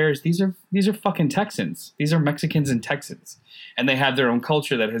vampires. These are fucking Texans. These are Mexicans and Texans. And they have their own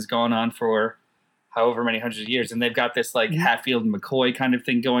culture that has gone on for however many hundreds of years. And they've got this like Hatfield and McCoy kind of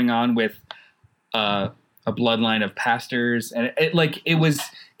thing going on with a bloodline of pastors. And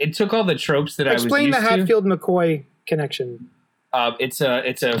it took all the tropes that Explain I was used to. Explain the Hatfield McCoy connection. It's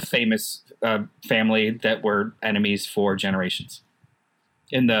a famous family that were enemies for generations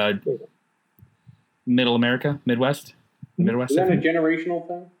in the Middle America, Midwest. Is that a generational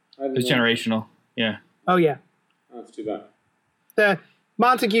thing? It's generational. Yeah. Oh yeah. Oh, that's too bad. The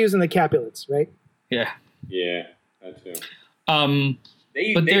Montagues and the Capulets, right? Yeah. Yeah, that too.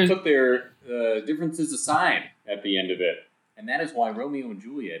 They put their differences aside at the end of it, and that is why Romeo and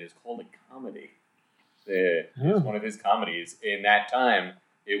Juliet is called a comedy. It's one of his comedies. In that time,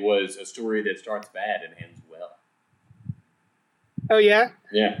 it was a story that starts bad and ends well. Oh yeah.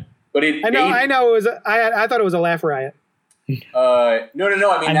 Yeah, but I know. It was. I thought it was a laugh riot. No. I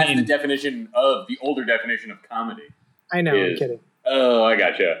mean, that's the definition of the older definition of comedy. I know. I'm kidding. Oh, I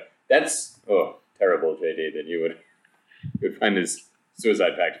gotcha. That's terrible, JD. That you would find this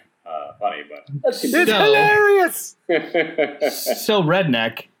Suicide Pact funny, but it's hilarious. So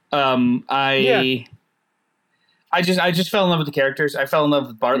redneck. I just fell in love with the characters. I fell in love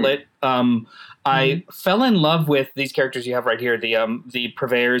with Bartlett. I fell in love with these characters you have right here. The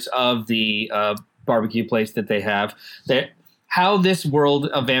purveyors of the barbecue place that they have. How this world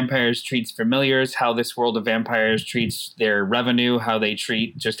of vampires treats familiars, how this world of vampires treats their revenue, how they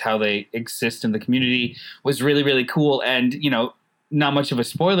treat just how they exist in the community was really, really cool. And, not much of a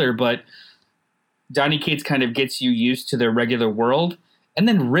spoiler, but Donny Cates kind of gets you used to their regular world and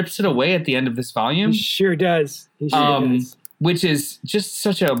then rips it away at the end of this volume. He sure does. Does. Which is just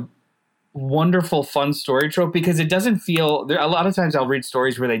such a wonderful, fun story trope because it doesn't feel... a lot of times I'll read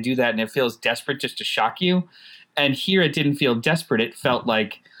stories where they do that and it feels desperate just to shock you. And here it didn't feel desperate. It felt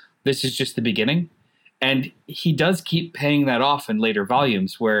like this is just the beginning. And he does keep paying that off in later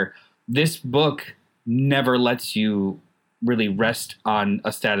volumes where this book never lets you really rest on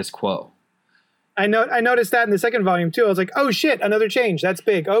a status quo. I noticed that in the second volume too. I was like, oh shit, another change. That's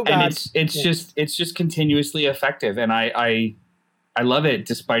big. Oh god. And it's just continuously effective. And I love it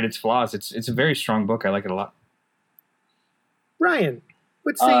despite its flaws. It's a very strong book. I like it a lot. Ryan,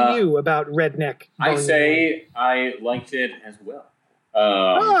 what say you about Redneck? I say I liked it as well.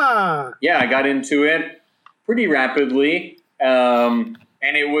 Yeah, I got into it pretty rapidly.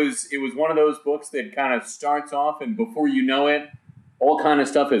 And it was one of those books that kind of starts off, and before you know it, all kind of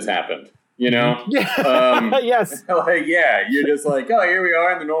stuff has happened. Yeah. Yes. You're just like, oh, here we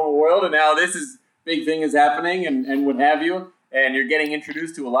are in the normal world, and now this big thing is happening, and what have you. And you're getting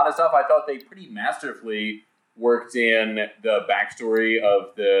introduced to a lot of stuff. I thought they pretty masterfully worked in the backstory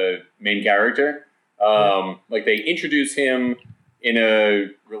of the main character. Like they introduce him in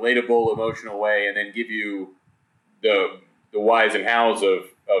a relatable, emotional way, and then give you the whys and hows of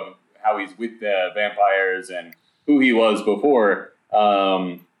how he's with the vampires and who he was before.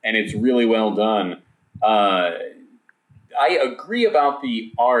 And it's really well done. I agree about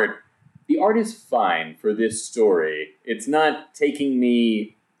the art. The art is fine for this story. It's not taking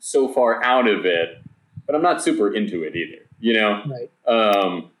me so far out of it, but I'm not super into it either, Right.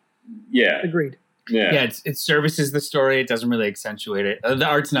 Yeah. Agreed. Yeah, it services the story. It doesn't really accentuate it. The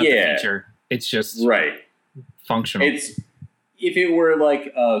art's not the feature. It's just functional. If it were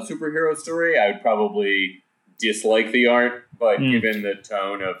like a superhero story, I would probably dislike the art, but given the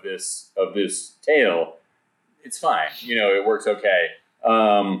tone of this tale, it's fine. It works okay.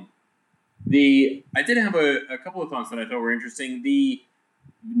 I did have a couple of thoughts that I thought were interesting. The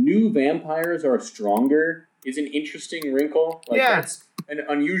new vampires are stronger is an interesting wrinkle. That's an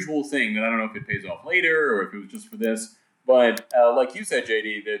unusual thing that I don't know if it pays off later or if it was just for this. But like you said,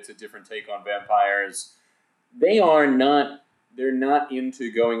 JD, that's a different take on vampires. They are not they're not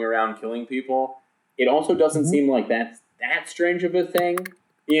into going around killing people. It also doesn't seem like that's that strange of a thing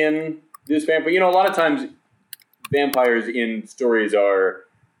in this vampire. You know, a lot of times vampires in stories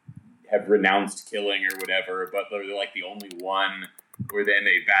have renounced killing or whatever, but they're like the only one where then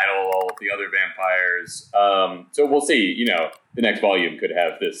they battle all of the other vampires. So we'll see. You know, the next volume could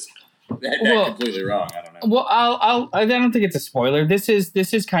have this that completely wrong. I don't know. Well, I don't think it's a spoiler. This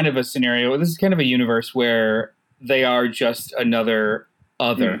is kind of a scenario. This is kind of a universe where they are just another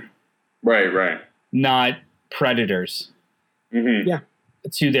other. Right. Not predators. Mm-hmm. Yeah.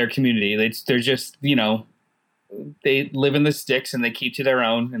 To their community. They're just, you know, they live in the sticks and they keep to their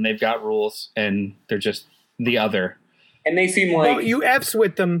own and they've got rules and they're just the other. And they seem like... Well, you F's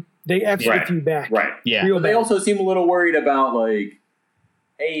with them, they F's with you back. Right. Yeah. Real But they bad. also seem a little worried about, like,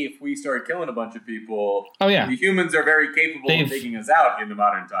 hey, if we start killing a bunch of people, the humans are very capable of taking us out in the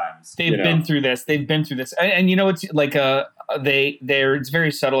modern times. They've been through this. And you know, it's like it's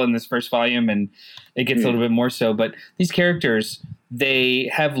very subtle in this first volume, and it gets a little bit more so. But these characters, they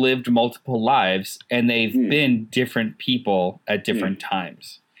have lived multiple lives, and they've been different people at different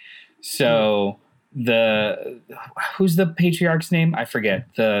times. So who's the patriarch's name? I forget.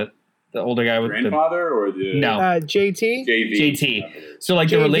 The older guy with grandfather or the JT? JV. So like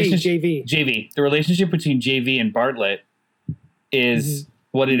JV. The relationship between JV and Bartlett is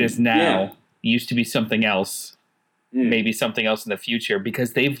what it is now. Yeah. Used to be something else. Maybe something else in the future,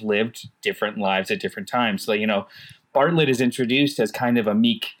 because they've lived different lives at different times. So, you know, Bartlett is introduced as kind of a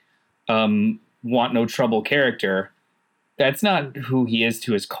meek, want no trouble character. That's not who he is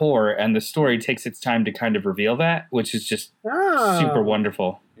to his core, and the story takes its time to kind of reveal that, which is just super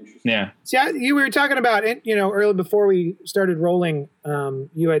wonderful. Yeah. See, you were talking about it, you know, early before we started rolling.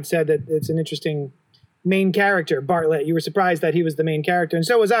 You had said that it's an interesting main character, Bartlett. You were surprised that he was the main character, and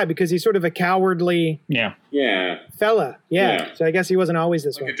so was I, because he's sort of a cowardly fella. Yeah. So I guess he wasn't always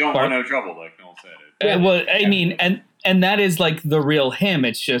this like way. a don't want no trouble, like Noel said. Well, I mean, and that is like the real him.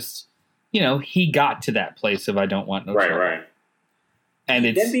 It's just, you know, he got to that place of I don't want no trouble. Right. And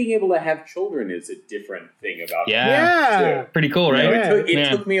then being able to have children is a different thing about it. Pretty cool, right? You know, it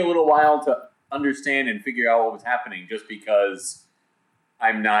took me a little while to understand and figure out what was happening, just because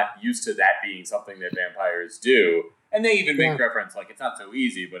I'm not used to that being something that vampires do. And they even make reference, like, it's not so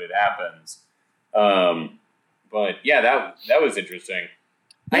easy, but it happens. But yeah, that was interesting.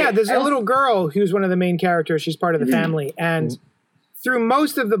 Yeah, there's a little girl who's one of the main characters. She's part of the family. And through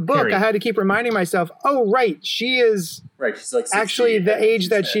most of the book, I had to keep reminding myself, she is she's like 60, actually the age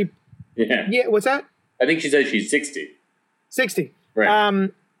that she... Yeah, what's that? I think she said she's 60. 60. Right.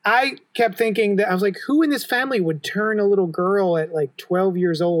 I kept thinking that, I was like, who in this family would turn a little girl at like 12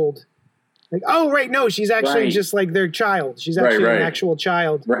 years old? Like, no, she's actually just like their child. She's actually an actual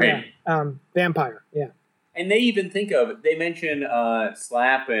child. Right. Yeah. Vampire, yeah. And they even they mention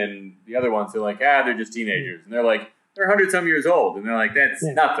Slap and the other ones. They're like, they're just teenagers. And they're like, they're 100-some years old. And they're like, that's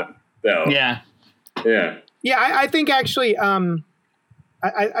nothing, though. Yeah. Yeah. Yeah, I think actually,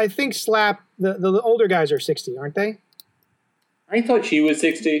 I think Slap, the older guys are 60, aren't they? I thought she was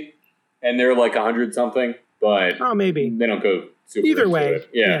 60, and they're like 100-something, but maybe they don't go super either into way. It.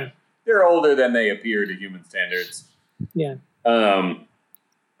 Yeah. They're older than they appear to human standards. Yeah.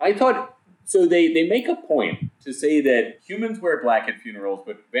 I thought, so they make a point to say that humans wear black at funerals,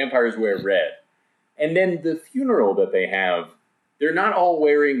 but vampires wear red. And then the funeral that they have, they're not all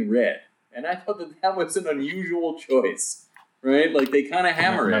wearing red. And I thought that was an unusual choice, right? Like, they kind of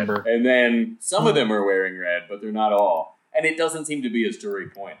hammer it. And then some of them are wearing red, but they're not all. And it doesn't seem to be a story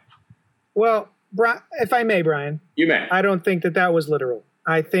point. Well, if I may, Brian. You may. I don't think that was literal.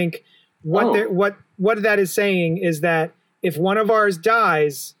 I think what that is saying is that if one of ours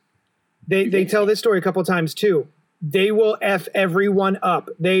dies, they tell this story a couple times too. They will F everyone up.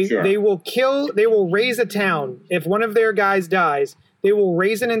 They will raise a town. If one of their guys dies, they will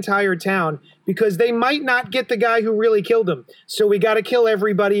raise an entire town because they might not get the guy who really killed him. So we got to kill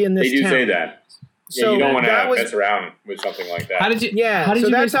everybody in this town. They do say that. So you don't want to mess around with something like that.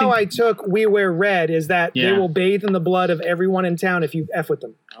 That's how I took We Wear Red, is that they will bathe in the blood of everyone in town if you F with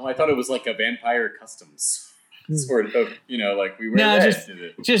them. Oh, I thought it was like a vampire customs sort of, like we wear red.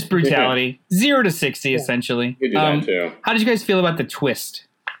 Just brutality. 0 to 60, essentially. You do that too. How did you guys feel about the twist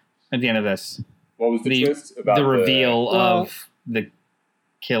at the end of this? What was the twist? About the reveal of the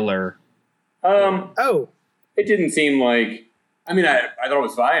killer. It didn't seem like... I mean, I thought it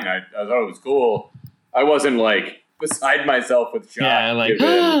was fine. I thought it was cool. I wasn't, like, beside myself with shock. Yeah, like...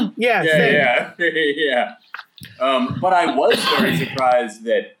 yeah. But I was very surprised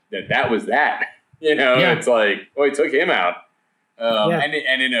that was that. It's like, he took him out.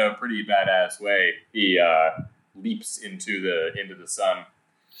 And in a pretty badass way. He leaps into the sun.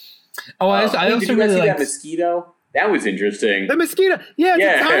 Oh, I Did also you guys really see that like. mosquito? That was interesting. The mosquito. Yeah,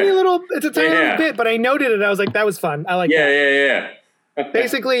 it's a tiny little bit, but I noted it. I was like, that was fun. I like that. Yeah.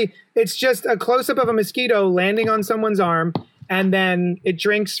 Basically, it's just a close-up of a mosquito landing on someone's arm, and then it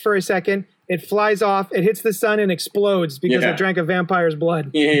drinks for a second. It flies off. It hits the sun and explodes because it drank a vampire's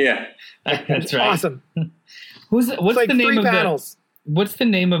blood. Yeah. That's right. Awesome. What's It's like the name 3 of panels. What's the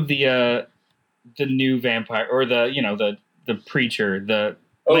name of the new vampire or the preacher, the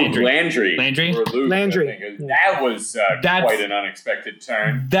Landry? Landry. Or Luke, Landry. I think. That was quite an unexpected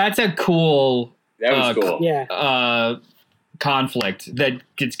turn. That's a cool. That was cool. Yeah. Conflict that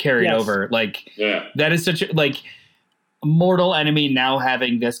gets carried over. Like Yeah. that is such a mortal enemy now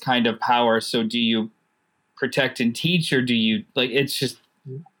having this kind of power. So do you protect and teach, or do you it's just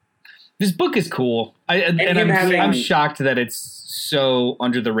this book is cool. I'm shocked that it's so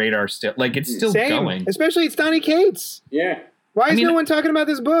under the radar still. Like it's still going. Especially it's Donny Cates. Yeah. Why is no one talking about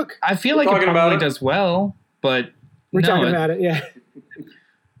this book? I feel like it probably does well, but we're talking about it. Yeah.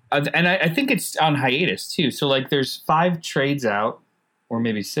 And I think it's on hiatus too. So like there's 5 trades out, or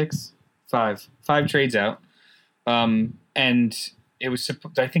maybe 6, 5 trades out. And it was,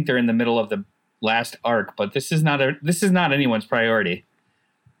 I think they're in the middle of the last arc, but this is not anyone's priority.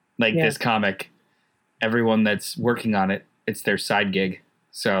 Like this comic, everyone that's working on it, it's their side gig.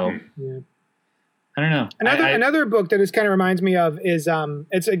 So I don't know. Another book that this kind of reminds me of is,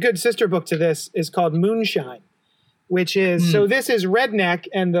 it's a good sister book to this, is called Moonshine, which is, so this is redneck,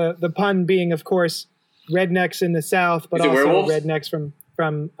 and the pun being, of course, rednecks in the South, but also rednecks from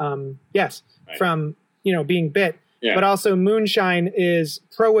being bit. Yeah. But also Moonshine is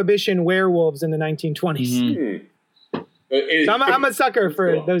prohibition werewolves in the 1920s. So I'm a sucker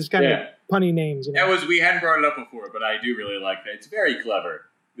for those kind of punny names. You know? We hadn't brought it up before, but I do really like that. It's very clever,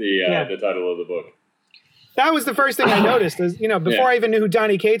 the title of the book. That was the first thing I noticed. Is, before I even knew who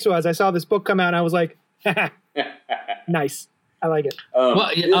Donny Cates was, I saw this book come out and I was like, nice. I like it.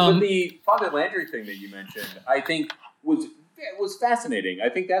 The Father Landry thing that you mentioned, I think was fascinating. I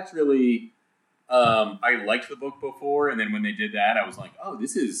think that's really... I liked the book before, and then when they did that, I was like, oh,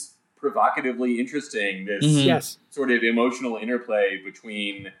 this is provocatively interesting. This sort of emotional interplay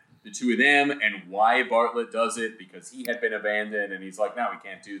between the two of them, and why Bartlett does it, because he had been abandoned, and he's like, no, we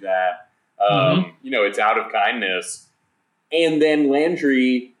can't do that. It's out of kindness. And then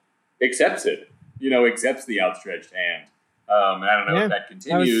Landry accepts it, accepts the outstretched hand. And I don't know if that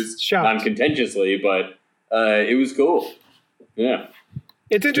continues non-contentiously, but it was cool. Yeah.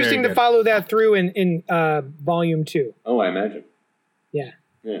 It's interesting to follow that through in volume 2. Oh, I imagine. Yeah,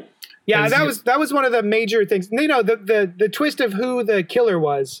 that was one of the major things. The twist of who the killer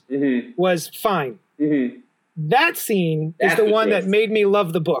was fine. Mm-hmm. That scene is the one that made me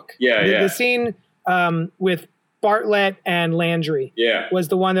love the book. The scene with Bartlett and Landry was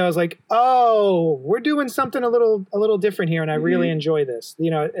the one that I was like, oh, we're doing something a little different here, and I really enjoy this.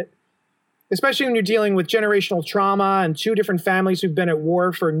 Especially when you're dealing with generational trauma and 2 different families who've been at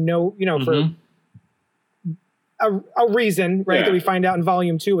war for for a reason, right? That we find out in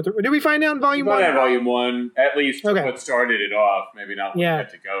volume 2. Did we find out in volume 1? In volume 1, at least what started it off. Maybe not what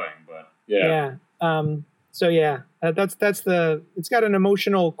kept it going, but it's got an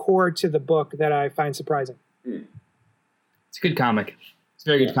emotional core to the book that I find surprising. It's a good comic. It's a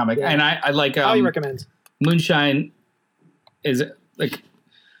very good comic, and I like. Highly recommend. Moonshine is like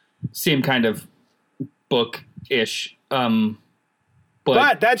same kind of book-ish.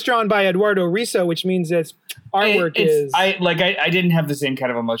 But that's drawn by Eduardo Risso, which means its artwork is... I didn't have the same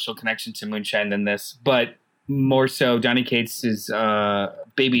kind of emotional connection to Moonshine than this, but more so Donny Cates'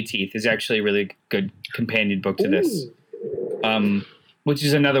 Baby Teeth is actually a really good companion book to this, which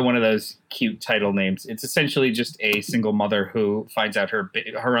is another one of those cute title names. It's essentially just a single mother who finds out her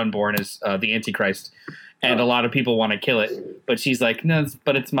unborn is the Antichrist, and a lot of people want to kill it, but she's like, no,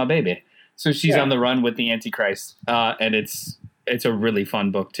 but it's my baby. So she's on the run with the Antichrist, and it's a really fun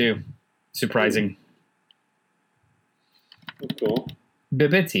book too. Surprising. That's cool.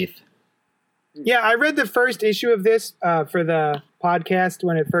 Baby Teeth. Yeah, I read the first issue of this for the podcast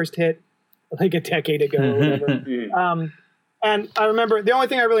when it first hit, like a decade ago or whatever. And I remember, the only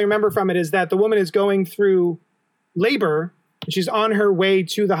thing I really remember from it is that the woman is going through labor. She's on her way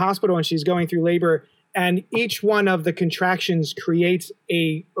to the hospital and she's going through labor, and each one of the contractions creates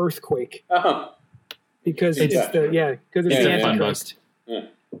a earthquake. Because it's the Antichrist.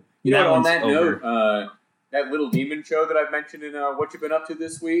 On that note, that Little Demon show that I've mentioned in What You've Been Up To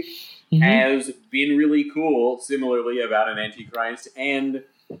This week has been really cool, similarly about an Antichrist, and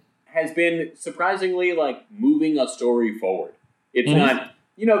has been surprisingly moving a story forward. It's not,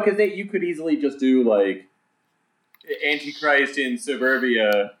 because you could easily just do Antichrist in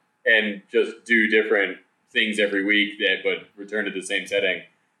suburbia and just do different things every week but return to the same setting.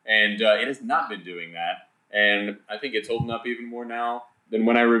 And it has not been doing that. And I think it's holding up even more now than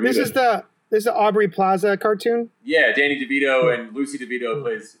when I reviewed it. This is the Aubrey Plaza cartoon? Yeah, Danny DeVito and Lucy DeVito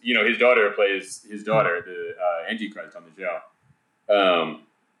plays, his daughter plays his daughter, the Antichrist on the show.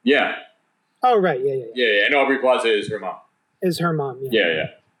 Yeah. Oh, right. Yeah. And Aubrey Plaza is her mom. Yeah,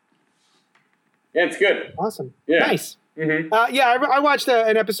 it's good. Awesome. Yeah. Nice. Mm-hmm. I watched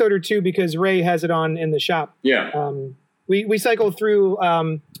an episode or two because Ray has it on in the shop. Yeah. We cycled through,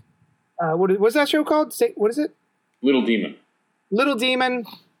 what's that show called? What is it? Little Demon.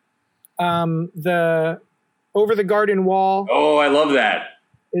 The Over the Garden Wall. Oh, I love that.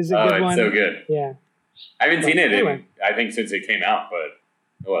 Is a good one. It's so good. Yeah. I haven't seen it anyway. I think since it came out, but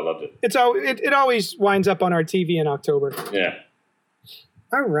I loved it. It always winds up on our TV in October. Yeah.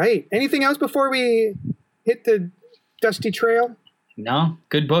 All right. Anything else before we hit the dusty trail? No.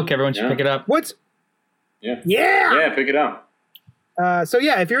 Good book. Everyone should pick it up. Yeah. Yeah, pick it up.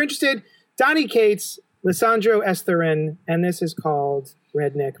 If you're interested, Donny Cates, Lissandro Estherren, and this is called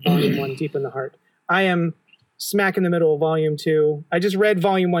Redneck Volume 1, Deep in the Heart. I am smack in the middle of Volume 2. I just read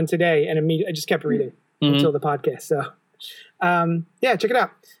Volume 1 today, and I just kept reading until the podcast. So, check it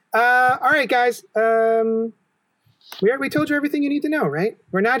out. All right, guys. We told you everything you need to know, right?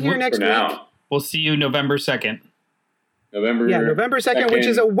 We're not here next week. We'll see you November 2nd. November 2nd, which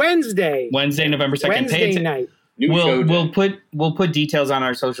is a Wednesday. Wednesday, November 2nd. Wednesday night. We'll put details on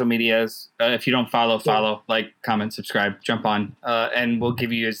our social medias. If you don't follow, like, comment, subscribe, jump on, and we'll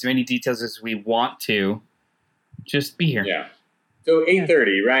give you as many details as we want to. Just be here. Yeah. So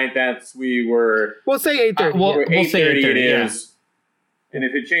 8:30, right? We'll say 8:30. We'll say 8:30. It is. And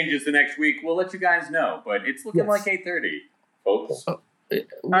if it changes the next week, we'll let you guys know. But it's looking like 8:30, folks. All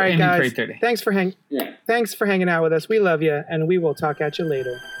right, guys. Thanks for hanging out with us. We love you, and we will talk at you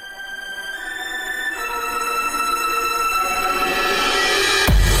later.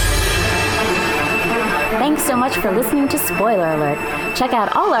 Thanks so much for listening to Spoiler Alert. Check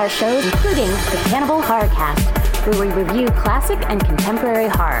out all our shows, including the Cannibal Horrorcast, where we review classic and contemporary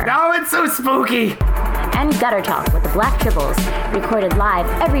horror. Oh, it's so spooky! And Gutter Talk with the Black Tribbles, recorded live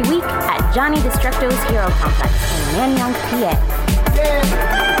every week at Johnny Destructo's Hero Complex in Manayunk, PA.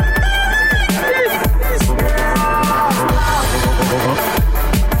 Yeah.